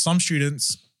mean, for some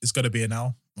students, it's going to be an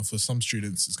L, and for some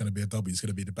students, it's going to be a W. It's going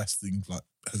to be the best thing like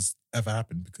has ever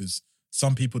happened because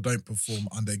some people don't perform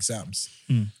under exams.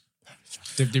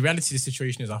 The reality of the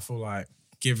situation is, I feel like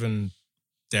given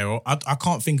I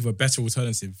can't think of a better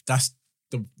alternative. That's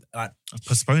the like.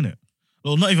 Postpone it.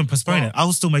 Well, not even postpone it.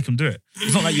 I'll still make them do it.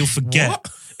 It's not like you'll forget. What?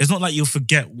 It's not like you'll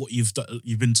forget what you've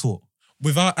been taught.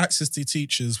 Without access to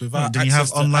teachers, without Then you access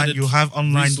have online. to You'll have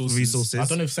online resources. resources. I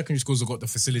don't know if secondary schools have got the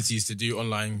facilities to do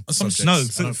online subjects. No, I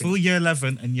so don't for think- year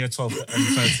 11 and year 12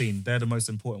 and 13, they're the most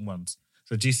important ones.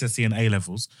 So GCSE and A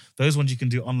levels, those ones you can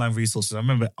do online resources. I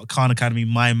remember Khan Academy,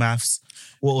 My Maths,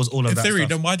 what was all of In that theory, stuff.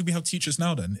 then why do we have teachers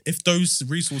now then? If those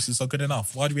resources are good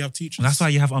enough, why do we have teachers? And that's why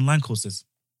you have online courses.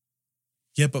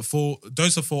 Yeah, but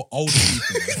those are for older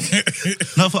people.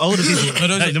 Not for older people. No,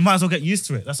 those Like, are- they might as well get used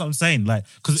to it. That's what I'm saying. Like,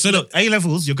 because So look, A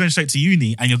levels, you're going straight to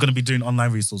uni and you're going to be doing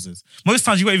online resources. Most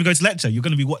times you won't even go to lecture. You're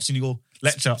going to be watching your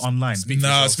lecture online.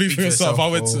 Nah, speak for yourself. I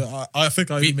went to. I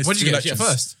think I missed What did you 2 get? Did you lectures. get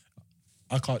first?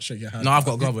 I can't shake your hand. No, I've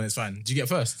got a glove and it's fine. Did you get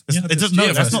first? Yeah, It doesn't, Yeah,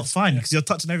 no, that's first. not fine because you're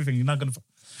touching everything. You're not going to.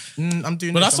 I'm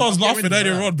doing. But this. that's why I was I'm getting laughing rid of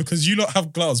earlier that. on because you don't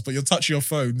have gloves, but you're touching your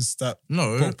phones that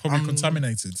No, probably I'm-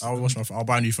 contaminated. I'll wash my. I'll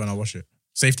buy a new phone. I'll wash it.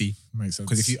 Safety. Makes sense.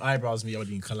 Because if you eyebrows me, I would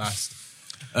be collapsed.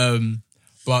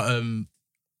 But in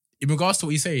regards to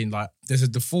what you're saying, like there's a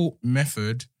default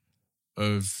method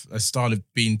of a style of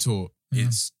being taught.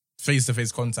 It's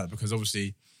face-to-face contact because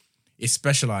obviously it's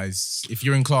specialized. If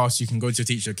you're in class, you can go to your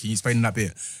teacher. Can you explain that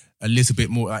bit a little bit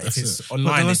more? Like if it's it. But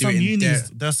online, they do it in there.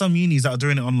 there are some unis that are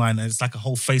doing it online and it's like a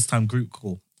whole FaceTime group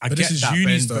call. I But get this is that,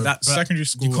 unis Ben, though. but Secondary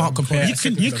school. You can't and compare.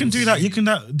 college. You can do that. You can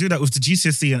do that with the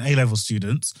GCSE and A level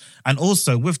students, and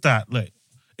also with that, look,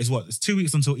 it's 2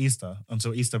 weeks until Easter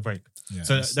break. Yeah,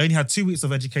 So it's- they only had 2 weeks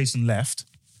of education left,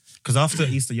 because after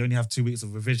Easter you only have 2 weeks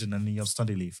of revision and then you have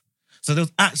study leave. So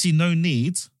there's actually no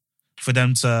need for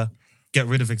them to get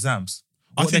rid of exams.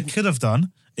 What they could have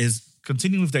done is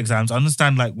continue with the exams. I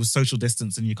understand, like with social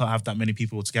distancing, you can't have that many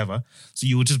people together, so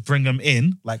you would just bring them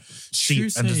in like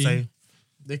sheep and just say.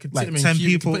 They could Like put them in 10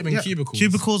 people, put them in yeah,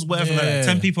 cubicles. whatever, like that.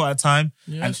 10 people at a time,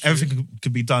 Yeah, and that's true. everything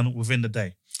could be done within the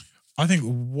day. I think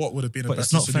what would have been a But it's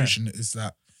better not fair. solution is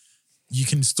that you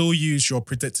can still use your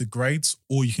predicted grades,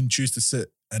 or you can choose to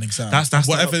sit an exam. That's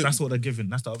whatever. that's what they're given.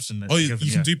 That's the option. That Oh, they're you given,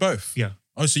 can do both. Yeah.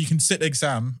 Oh, so you can sit the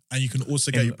exam and you can also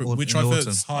get In the whichever autumn.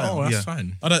 is higher. Oh, that's Yeah.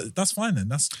 fine. Oh, that's fine then.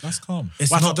 That's calm. It's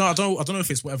But not. I don't know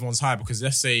if it's what everyone's high because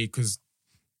let's say because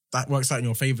that works out in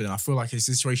your favor. Then I feel like it's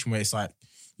a situation where it's like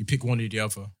you pick one or the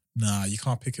other. Nah, you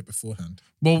can't pick it beforehand.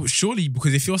 Well, surely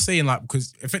because if you're saying like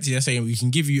because effectively they're saying we can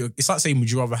give you it's like saying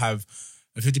would you rather have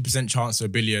a 50% chance of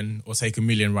 $1 billion or take $1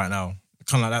 million right now?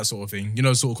 Kind of like that sort of thing. You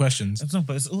know, sort of questions. No,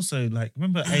 but it's also like,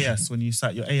 remember AS when you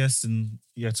sat your AS in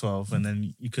year 12 and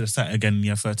then you could have sat again in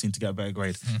year 13 to get a better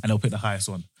grade and they'll pick the highest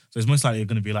one. So it's most likely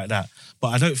going to be like that. But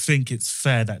I don't think it's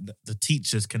fair that the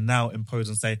teachers can now impose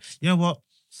and say, you know what?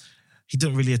 He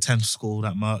didn't really attend school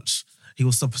that much. He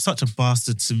was such a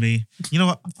bastard to me. You know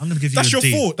what? I'm going to give you That's a your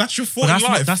D. fault. That's your fault But in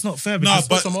life. that's not fair Nah, because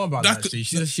but What's more about that, that actually?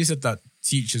 She said that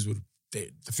teachers would. The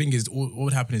thing is, what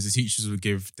would happen is the teachers would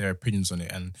give their opinions on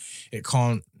it, and it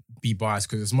can't be biased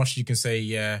because as much as you can say,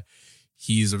 yeah,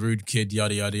 he's a rude kid,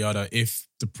 yada yada yada. If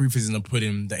the proof is in the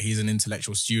pudding that he's an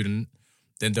intellectual student,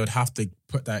 then they would have to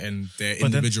put that in their But then-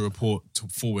 individual report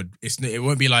forward. It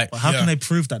won't be like But how Yeah. can they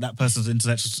prove that that person's an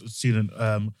intellectual student?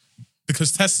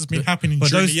 because tests has been happening But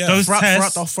during those the year. those Throughout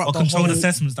tests the are controlled whole-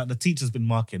 assessments that the teacher's been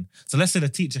marking. So let's say the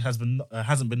teacher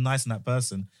hasn't been nice on that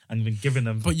person and been giving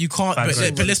them. But you can't. bad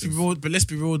grades. But let's be real. But let's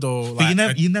be real though. But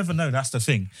Like, you never know. That's the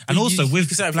thing. And But also you with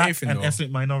can say it for black everything, and though.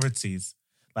 ethnic minorities,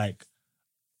 like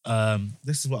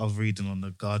This is what I was reading on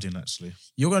The Guardian, actually.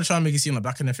 You're going to try and make it seem like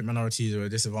black and ethnic minorities are a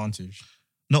disadvantage.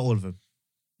 Not all of them.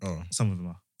 Oh. Some of them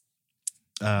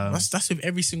are. That's with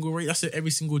every single race. That's with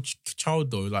every single child,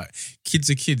 though. Like, kids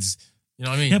are kids. You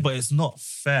know what I mean? Yeah, but it's not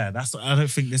fair. I don't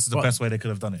think this is the best way they could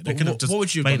have done it. They could have just what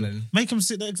would you have done then? make them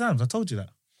sit the exams. I told you that.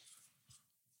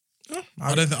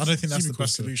 I don't think that's the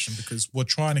best solution because we're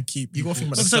trying to keep. You got to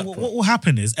think about So what will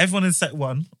happen is everyone in set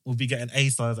 1 will be getting A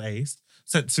stars, A's.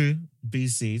 Set 2, B,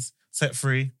 C's. Set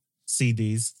 3, C,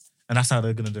 D's. And that's how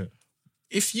they're going to do it.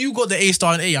 If you got the A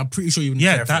star and A, I'm pretty sure you wouldn't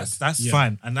care for it. That's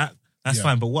fine. And that's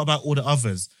fine. But what about all the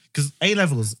others? Because A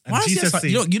levels and Why is this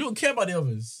GCSE. like, you don't care about the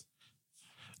others?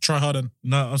 Try harder.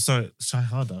 No, I'm sorry. Try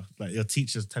harder. Like your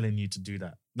teacher's telling you to do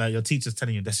that. Like your teacher's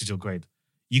telling you this is your grade.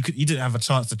 You didn't have a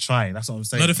chance to try. That's what I'm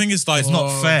saying. No, the thing is, like, it's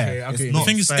not fair. okay. It's not the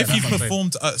thing is, fair. if you That's what I'm saying.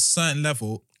 performed at a certain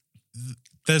level,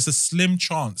 there's a slim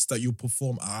chance that you'll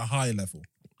perform at a higher level.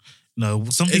 No,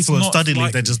 some It's people on not study leave,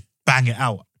 they likely. just bang it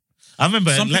out. I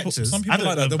remember Some in people, lectures. some I people don't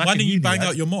like know, that. Then back why in didn't you uni, bang I-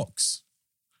 out your mocks?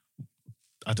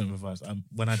 I don't revise.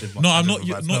 When I did mocks, No, I I'm didn't not-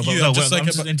 revise. not but you, I'm just when- like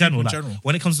just about in general. people in Like, general.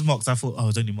 when it comes to mocks, I thought,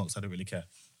 it's only mocks. I don't really care.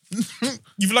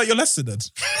 You've like your lesson then.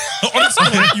 Honestly,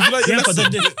 you've like your Yeah, but,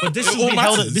 lesson. but this It will all be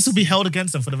held. matters. This will be held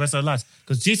against them for the rest of their lives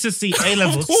because GCSE A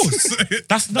levels. Of course.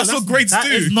 That's what grades that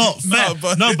do. is not No, fair.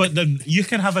 but- But then you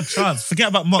can have a chance. Forget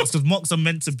about mocks because mocks are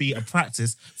meant to be a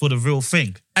practice for the real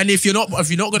thing. And if you're not going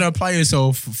to apply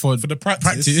yourself for the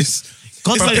practice.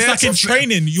 God, It's like, it's it's like in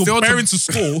training, you're fail to- preparing to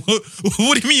score.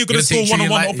 What do you mean you're going to You're score taking one-on-one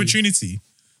lightly. opportunity?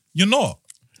 You're not.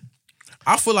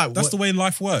 I feel like That's the way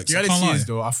life works. the I can't reality lie. is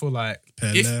though. I feel like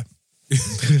Pele.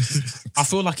 I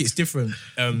feel like it's different.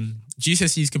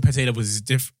 GCSE's compared to A levels is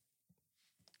different.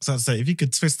 So I'd say if you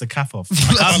could twist the cap off,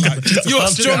 You're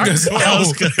strong as hell. I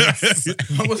was gonna-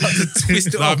 I was like to twist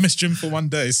it Like, off. I've missed gym for one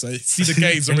day, so see the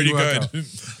game's already Workout. going.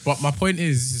 But my point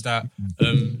is that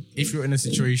if you're in a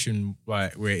situation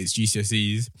like where it's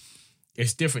GCSEs,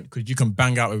 it's different because you can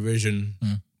bang out a revision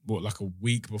like a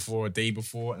week before, a day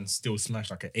before, and still smash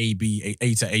like an A, B,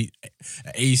 A to A,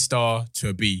 an A star to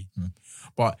a B.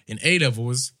 But in A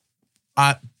levels,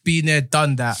 I've been there,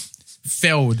 done that,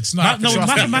 failed. It's not No, happening.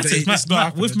 mathematics, It's not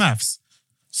happening. with maths,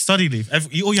 study leave.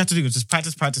 All you have to do is just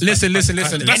practice. Listen.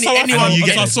 That's how Anyone I, you that's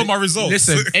get how I saw my results.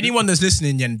 Listen, anyone that's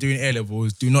listening and doing A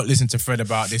levels, do not listen to Fred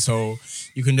about this whole.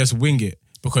 You can just wing it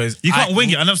because You can't wing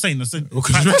it. And I'm saying this.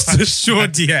 Because rest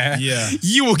assured, Yeah.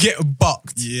 you will get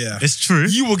bucked. Yeah. It's true.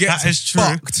 You will get That is true.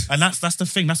 fucked. And that's the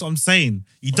thing. That's what I'm saying.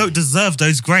 You don't deserve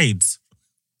those grades.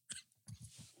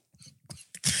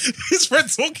 His friend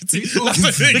talking to you. That's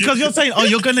the thing. Because you're saying,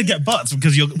 you're going to get butts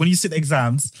because when you sit the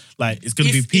exams, like it's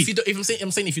going to be peak.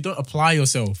 I'm saying if you don't apply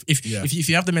yourself, if Yeah.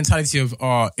 you have the mentality of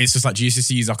it's just like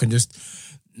GCSEs, I can just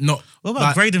not. What about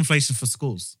like, grade inflation for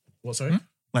schools? What sorry?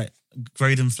 Like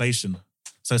grade inflation.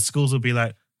 So schools will be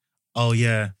like, oh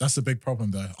yeah, That's a big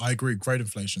problem, though. I agree. Grade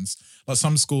inflations. Like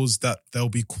some schools that they'll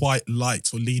be quite light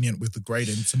or lenient with the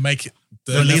grading to make it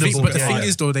the They're level leadable, But the bit thing higher.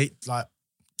 is, though,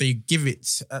 they give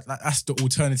it like that's the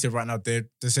alternative right now. They're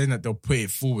saying that they'll put it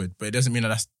forward, but it doesn't mean that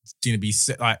that's going to be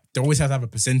set. Like they always have to have a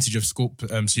percentage of school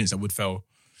students that would fail.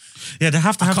 yeah, they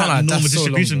have to have can't that lie, normal that's so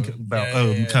long, distribution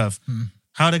though. Yeah. curve.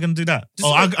 How are they going to do that?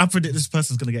 I predict this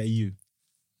person's going to get a U.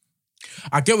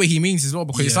 I get what he means as well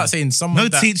because it's Yeah. like saying someone No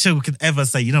that teacher could ever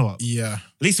say, you know what? Yeah. At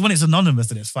least when it's anonymous,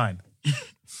 then it's fine.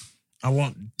 I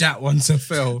want that one to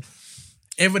fail.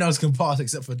 Everyone else can pass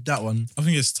except for that one. I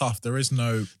think it's tough. There is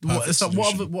no What, perfect so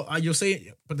what, solution. what you're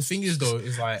saying? But the thing is, though,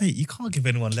 is like Hey, you can't give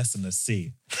anyone less than a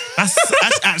C. That's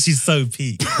actually so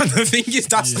peak. the thing is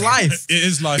that's life. It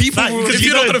is like People will- if if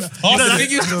you're you not don't- going to you pass know, the it,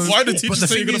 thing is, though, why do but teachers the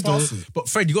say you're thing going to is, pass though, it? But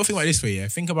Fred, you got to think about it this way, yeah.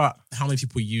 Think about how many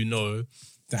people you know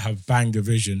that have banged a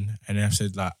vision and then have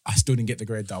said like, I still didn't get the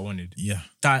grade that I wanted. Yeah.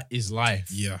 That is life.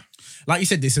 Yeah. Like you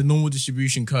said, it's a normal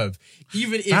distribution curve.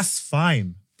 Even if That's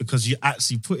fine because you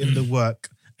actually put in the work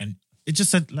and it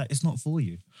just said like it's not for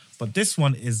you. But this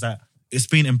one is that it's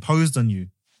been imposed on you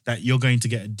that you're going to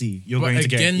get a D. You're but going to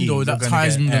get again, an E. though, you're that going to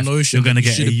ties get with an the F, notion You're going to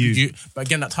that get a you U. should have- But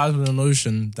again, that ties with the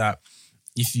notion that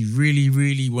if you really,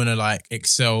 really want to like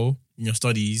excel in your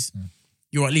studies,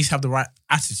 you at least have the right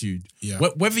attitude. Yeah.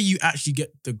 Whether you actually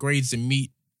get the grades that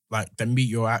meet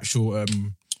your actual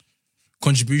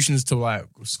contributions to like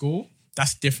school,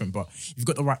 that's different. But if you've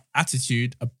got the right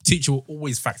attitude, a teacher will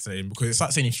always factor that in because it's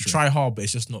like saying if you try hard but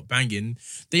it's just not banging,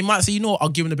 they might say, you know what, I'll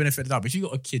give them the benefit of the doubt. But if you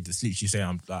got a kid that's literally saying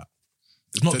I'm like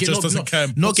That just doesn't care,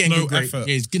 not puts getting no good grades, effort.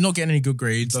 yeah, he's not getting any good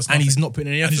grades, Does and he's nothing. not putting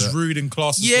any effort. And he's rude in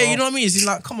class as Yeah, well. you know what I mean? It's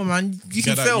like, come on, man, you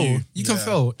can Get at fail. you. You can Yeah.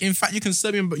 fail. In fact, you can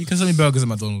serve me burgers at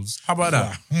McDonald's. How about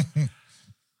that?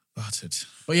 Buttered.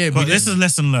 But yeah, But this is a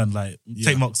lesson learned. Like,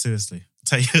 take mock seriously.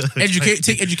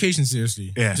 Take education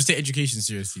seriously. Yeah. Just take education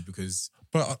seriously because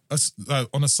But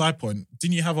on a side point,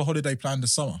 didn't you have a holiday planned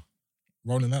this summer?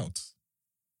 Rolling out.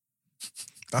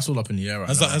 that's all up in the air right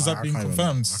Has now. that been can't even-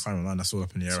 confirmed? I can't even lie. That's all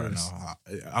up in the air Serious? right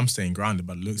now. I'm staying grounded,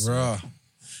 but it looks. Bruh.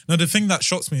 No, the thing that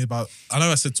shocks me about, I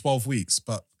know I said 12 weeks,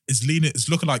 but it's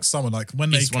looking like summer. Like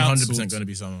when It's they 100% cancelled, going to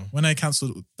be summer. when they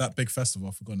cancelled that big festival,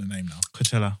 I've forgotten the name now.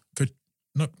 Coachella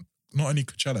Not only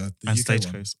Coachella, the and UK one.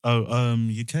 Stagecoach. Oh,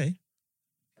 UK?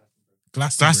 Glastonbury.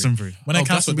 Glastonbury. When they Oh,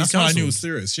 cancelled, Glastonbury's that's when I knew it cancelled. was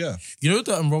serious. Yeah. You know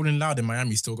that Rolling Loud in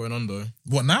Miami is still going on though.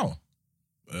 What now?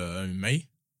 In May.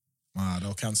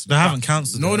 They'll cancel. They it. haven't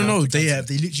cancelled No, it. no, no. have to They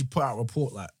cancel literally put out a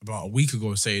report like about a week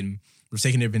ago saying we've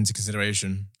taken it into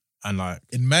consideration and like.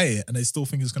 In May, and they still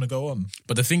think it's going to go on.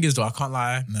 But the thing is though, I can't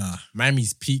lie. Nah.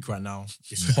 Miami's peak right now.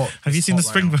 It's hot. Have you It's seen the hot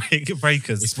spring right now.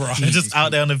 breakers? It's They're peak, just it's out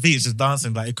peak. there on the beach, just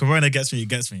dancing. Like, if Corona gets me, it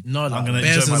gets me. No, I'm like, gonna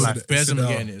Bears enjoy my are- life. Bears Sit are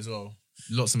down. getting it as well.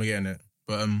 Lots of them are getting it.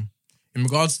 But in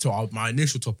regards to my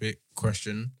initial topic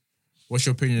question, what's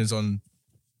your opinions on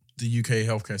the UK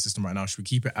healthcare system right now? Should we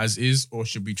keep it as is, or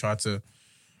should we try to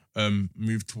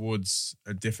move towards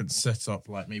a different setup,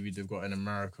 like maybe they've got in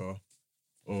America,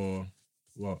 or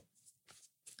what?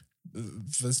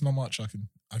 There's not much I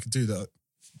can do that.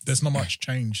 There's not much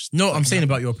change. No, that I'm can saying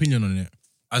happen. about your opinion on it.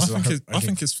 I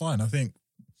think it's fine. I think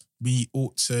we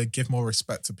ought to give more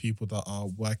respect to people that are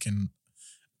working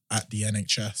at the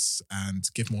NHS and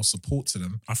give more support to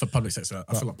them. I feel public sector.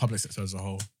 I feel like public sector as a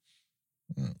whole,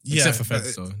 Yeah, except for but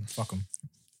feds. So fuck them.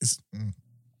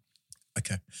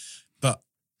 okay, but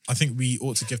I think we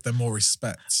ought to give them more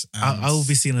respect. And I will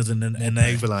be seen as an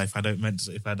enabler if I don't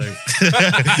mention if I don't.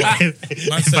 Man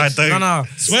if I said- don't. No.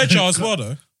 swear jar as well,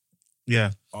 though.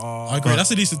 Yeah. I agree.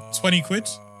 That's at least 20 quid.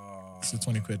 It's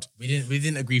 20 quid. We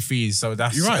didn't agree fees, so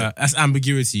that's You're right. that's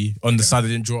ambiguity on the side that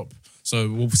didn't drop.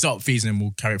 So we'll start fees and then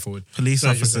we'll carry it forward. Police So,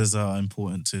 officers are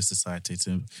important to society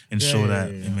to ensure Yeah,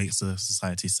 that yeah. it makes the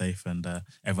society safe and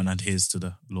everyone adheres to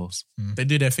the laws. They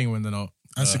do their thing when they're not.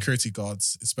 And security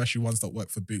guards, especially ones that work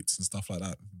for Boots and stuff like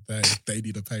that, they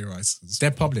need a pay rise. They're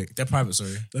public. They're private.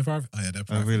 Sorry. They're private. Oh yeah, they're Oh,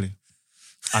 private. really?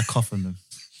 I cough on them.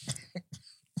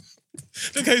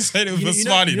 Look how you said it with a You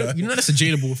smiley. know, though. you know that's a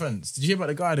jailable offence. Did you hear about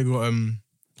the guy that got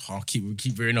I'll keep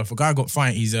veering off. A guy got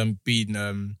fined. He's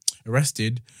been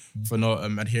arrested for not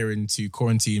adhering to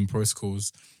quarantine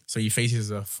protocols. So he faces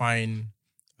a fine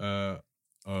of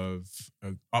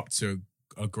up to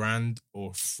 $1,000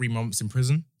 or 3 months in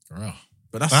prison. Wow.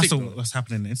 But that's That's sick, all though. that's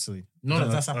happening in Italy. No,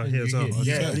 that's happening here as well. here. Okay.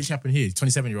 Yeah, it literally happened here.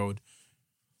 27-year-old.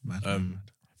 Mad.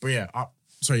 But yeah,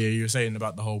 you were saying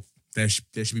about the whole there should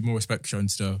be more respect shown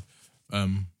to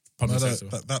the public sector.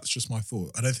 That's just my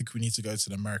thought. I don't think we need to go to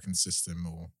the American system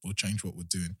or change what we're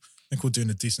doing. I think we're doing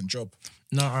a decent job.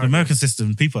 No, The American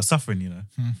system, people are suffering, you know.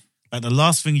 Like the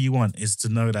last thing you want is to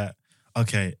know that,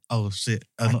 okay, oh shit.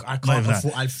 I not can't even that.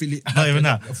 afford. I feel it. Not even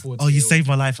that. Afford Oh, to you deal. saved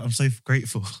my life. I'm so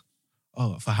grateful.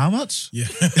 Oh, for how much? Yeah.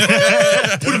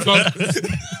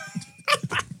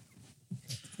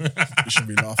 You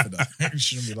shouldn't be laughing at that. You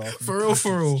shouldn't be laughing. For real.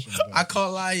 Shouldn't be laughing. I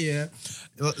can't lie, yeah.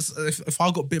 If I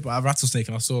got bit by a rattlesnake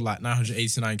and I saw like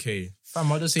 989k,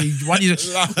 fam, I'd just say, why do you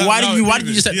just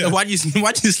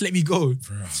let me go?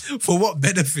 For what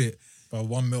benefit? About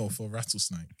 $1 million for a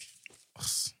rattlesnake.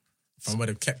 If I would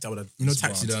have kept, I would have,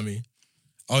 taxidermy.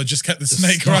 Oh, just kept the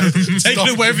snake right. Take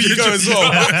it wherever you go as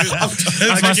well.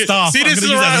 That's my staff. See, I'm this gonna is use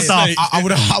that as a right.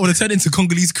 staff. I would have turned into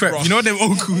Congolese crepe. You know them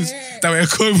uncles that were a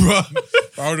cobra.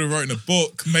 I would have written a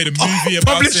book, made a movie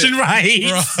about Publishing it.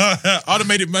 rights. Right. I'd have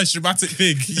made it most dramatic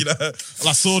thing, you know. Well,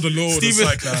 I saw the Lord. Steven,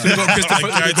 It's like, they got I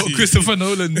guarantee you. Christopher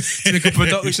Nolan to make a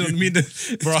production on me,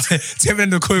 Tevin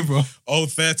the Cobra.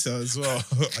 Old theatre as well.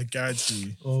 I guarantee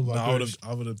you. Oh my gosh.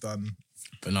 I would have done.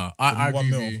 But no, I $1 agree with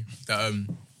million. you that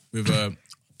with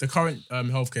the current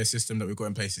healthcare system that we've got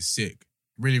in place is sick.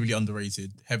 Really, really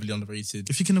underrated. Heavily underrated.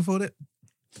 If you can afford it,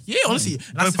 Yeah, honestly, and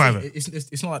that's the private. thing.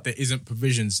 It's not like there isn't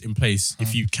provisions in place.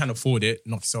 If you can afford it,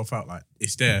 knock yourself out. Like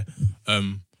it's there.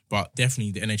 But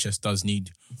definitely the NHS does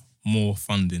need more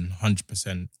funding,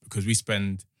 100%, because we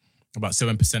spend about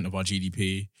 7% of our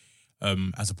GDP,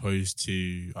 as opposed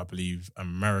to I believe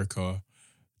America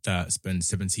that spends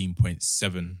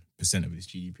 17.7% of its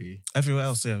GDP. everywhere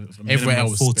else, yeah. Everywhere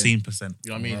else 14%. You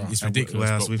know what I mean? It's And ridiculous.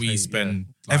 whereas But we pay, spend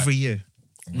yeah, like, every year.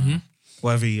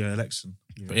 Well, every election.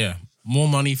 But yeah, more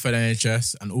money for the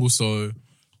NHS and also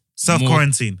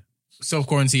Self-quarantine.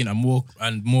 self-quarantine and more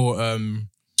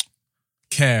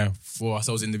care for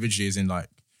ourselves individually, as in like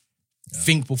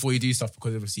think before you do stuff,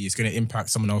 because obviously it's going to impact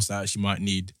someone else that actually might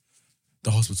need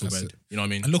the hospital That's bed. it. You know what I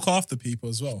mean? And look after people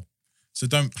as well. So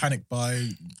don't panic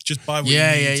just buy what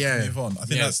Yeah, you need yeah. to move on. I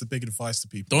think Yeah. that's the big advice to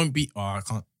people. Don't be. Oh, I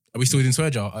can't. Are we still doing swear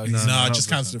jar? I not just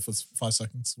for cancelled it for 5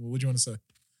 seconds. What do you want to say?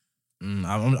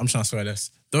 I'm trying to swear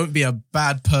this. Don't be a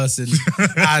bad person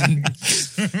and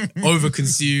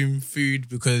overconsume food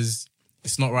because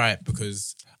it's not right.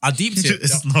 Because I deeped it.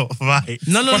 It's not right.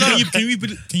 No. Can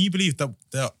you believe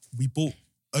that we bought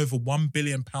over £1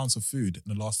 billion of food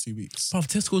in the last 2 weeks? Bruv,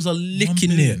 Tesco's are 1 licking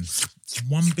billion. it.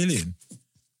 1 billion.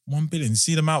 1 billion.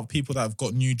 See the amount of people that have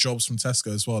got new jobs from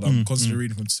Tesco as well that I'm constantly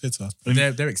reading from Twitter.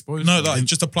 They're exposed. No, like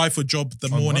just applied for a job the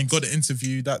On morning, what? got an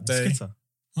interview that day. Skitter.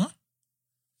 Huh?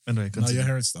 Anyway, No, continue. you're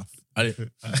hearing stuff.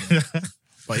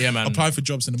 But yeah, man. Apply for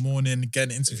jobs in the morning, get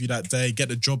an interview that day, get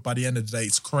the job by the end of the day.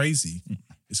 It's crazy.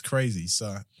 It's crazy.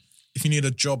 So if you need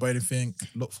a job or anything,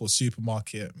 look for a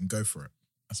supermarket and go for it.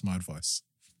 That's my advice.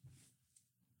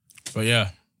 But yeah.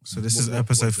 So this is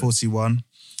episode 41.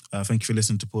 Thank you for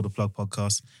listening to Pull the Plug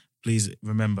podcast. Please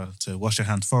remember to wash your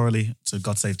hands thoroughly, to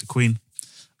God Save the Queen,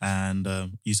 and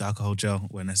use alcohol gel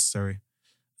where necessary.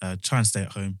 Try and stay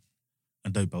at home,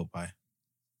 and don't bolt by.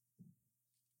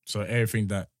 So everything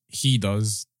that he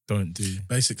does, don't do.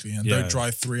 Basically, and Yeah. don't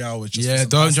drive 3 hours just for Yeah, some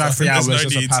don't pasta. drive 3 hours There's no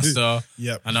just for need to. pasta.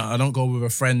 Yep. And I don't go with a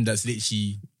friend that's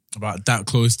literally about that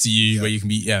close to you Yeah. where you can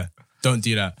be, don't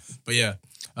do that. But yeah,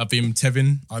 I've been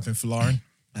Tevin. I've been Lauren.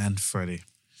 And Freddie.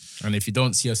 And if you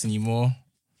don't see us anymore,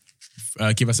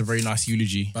 give us a very nice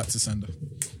eulogy. Back to sender.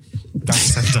 That's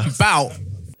center. Bow.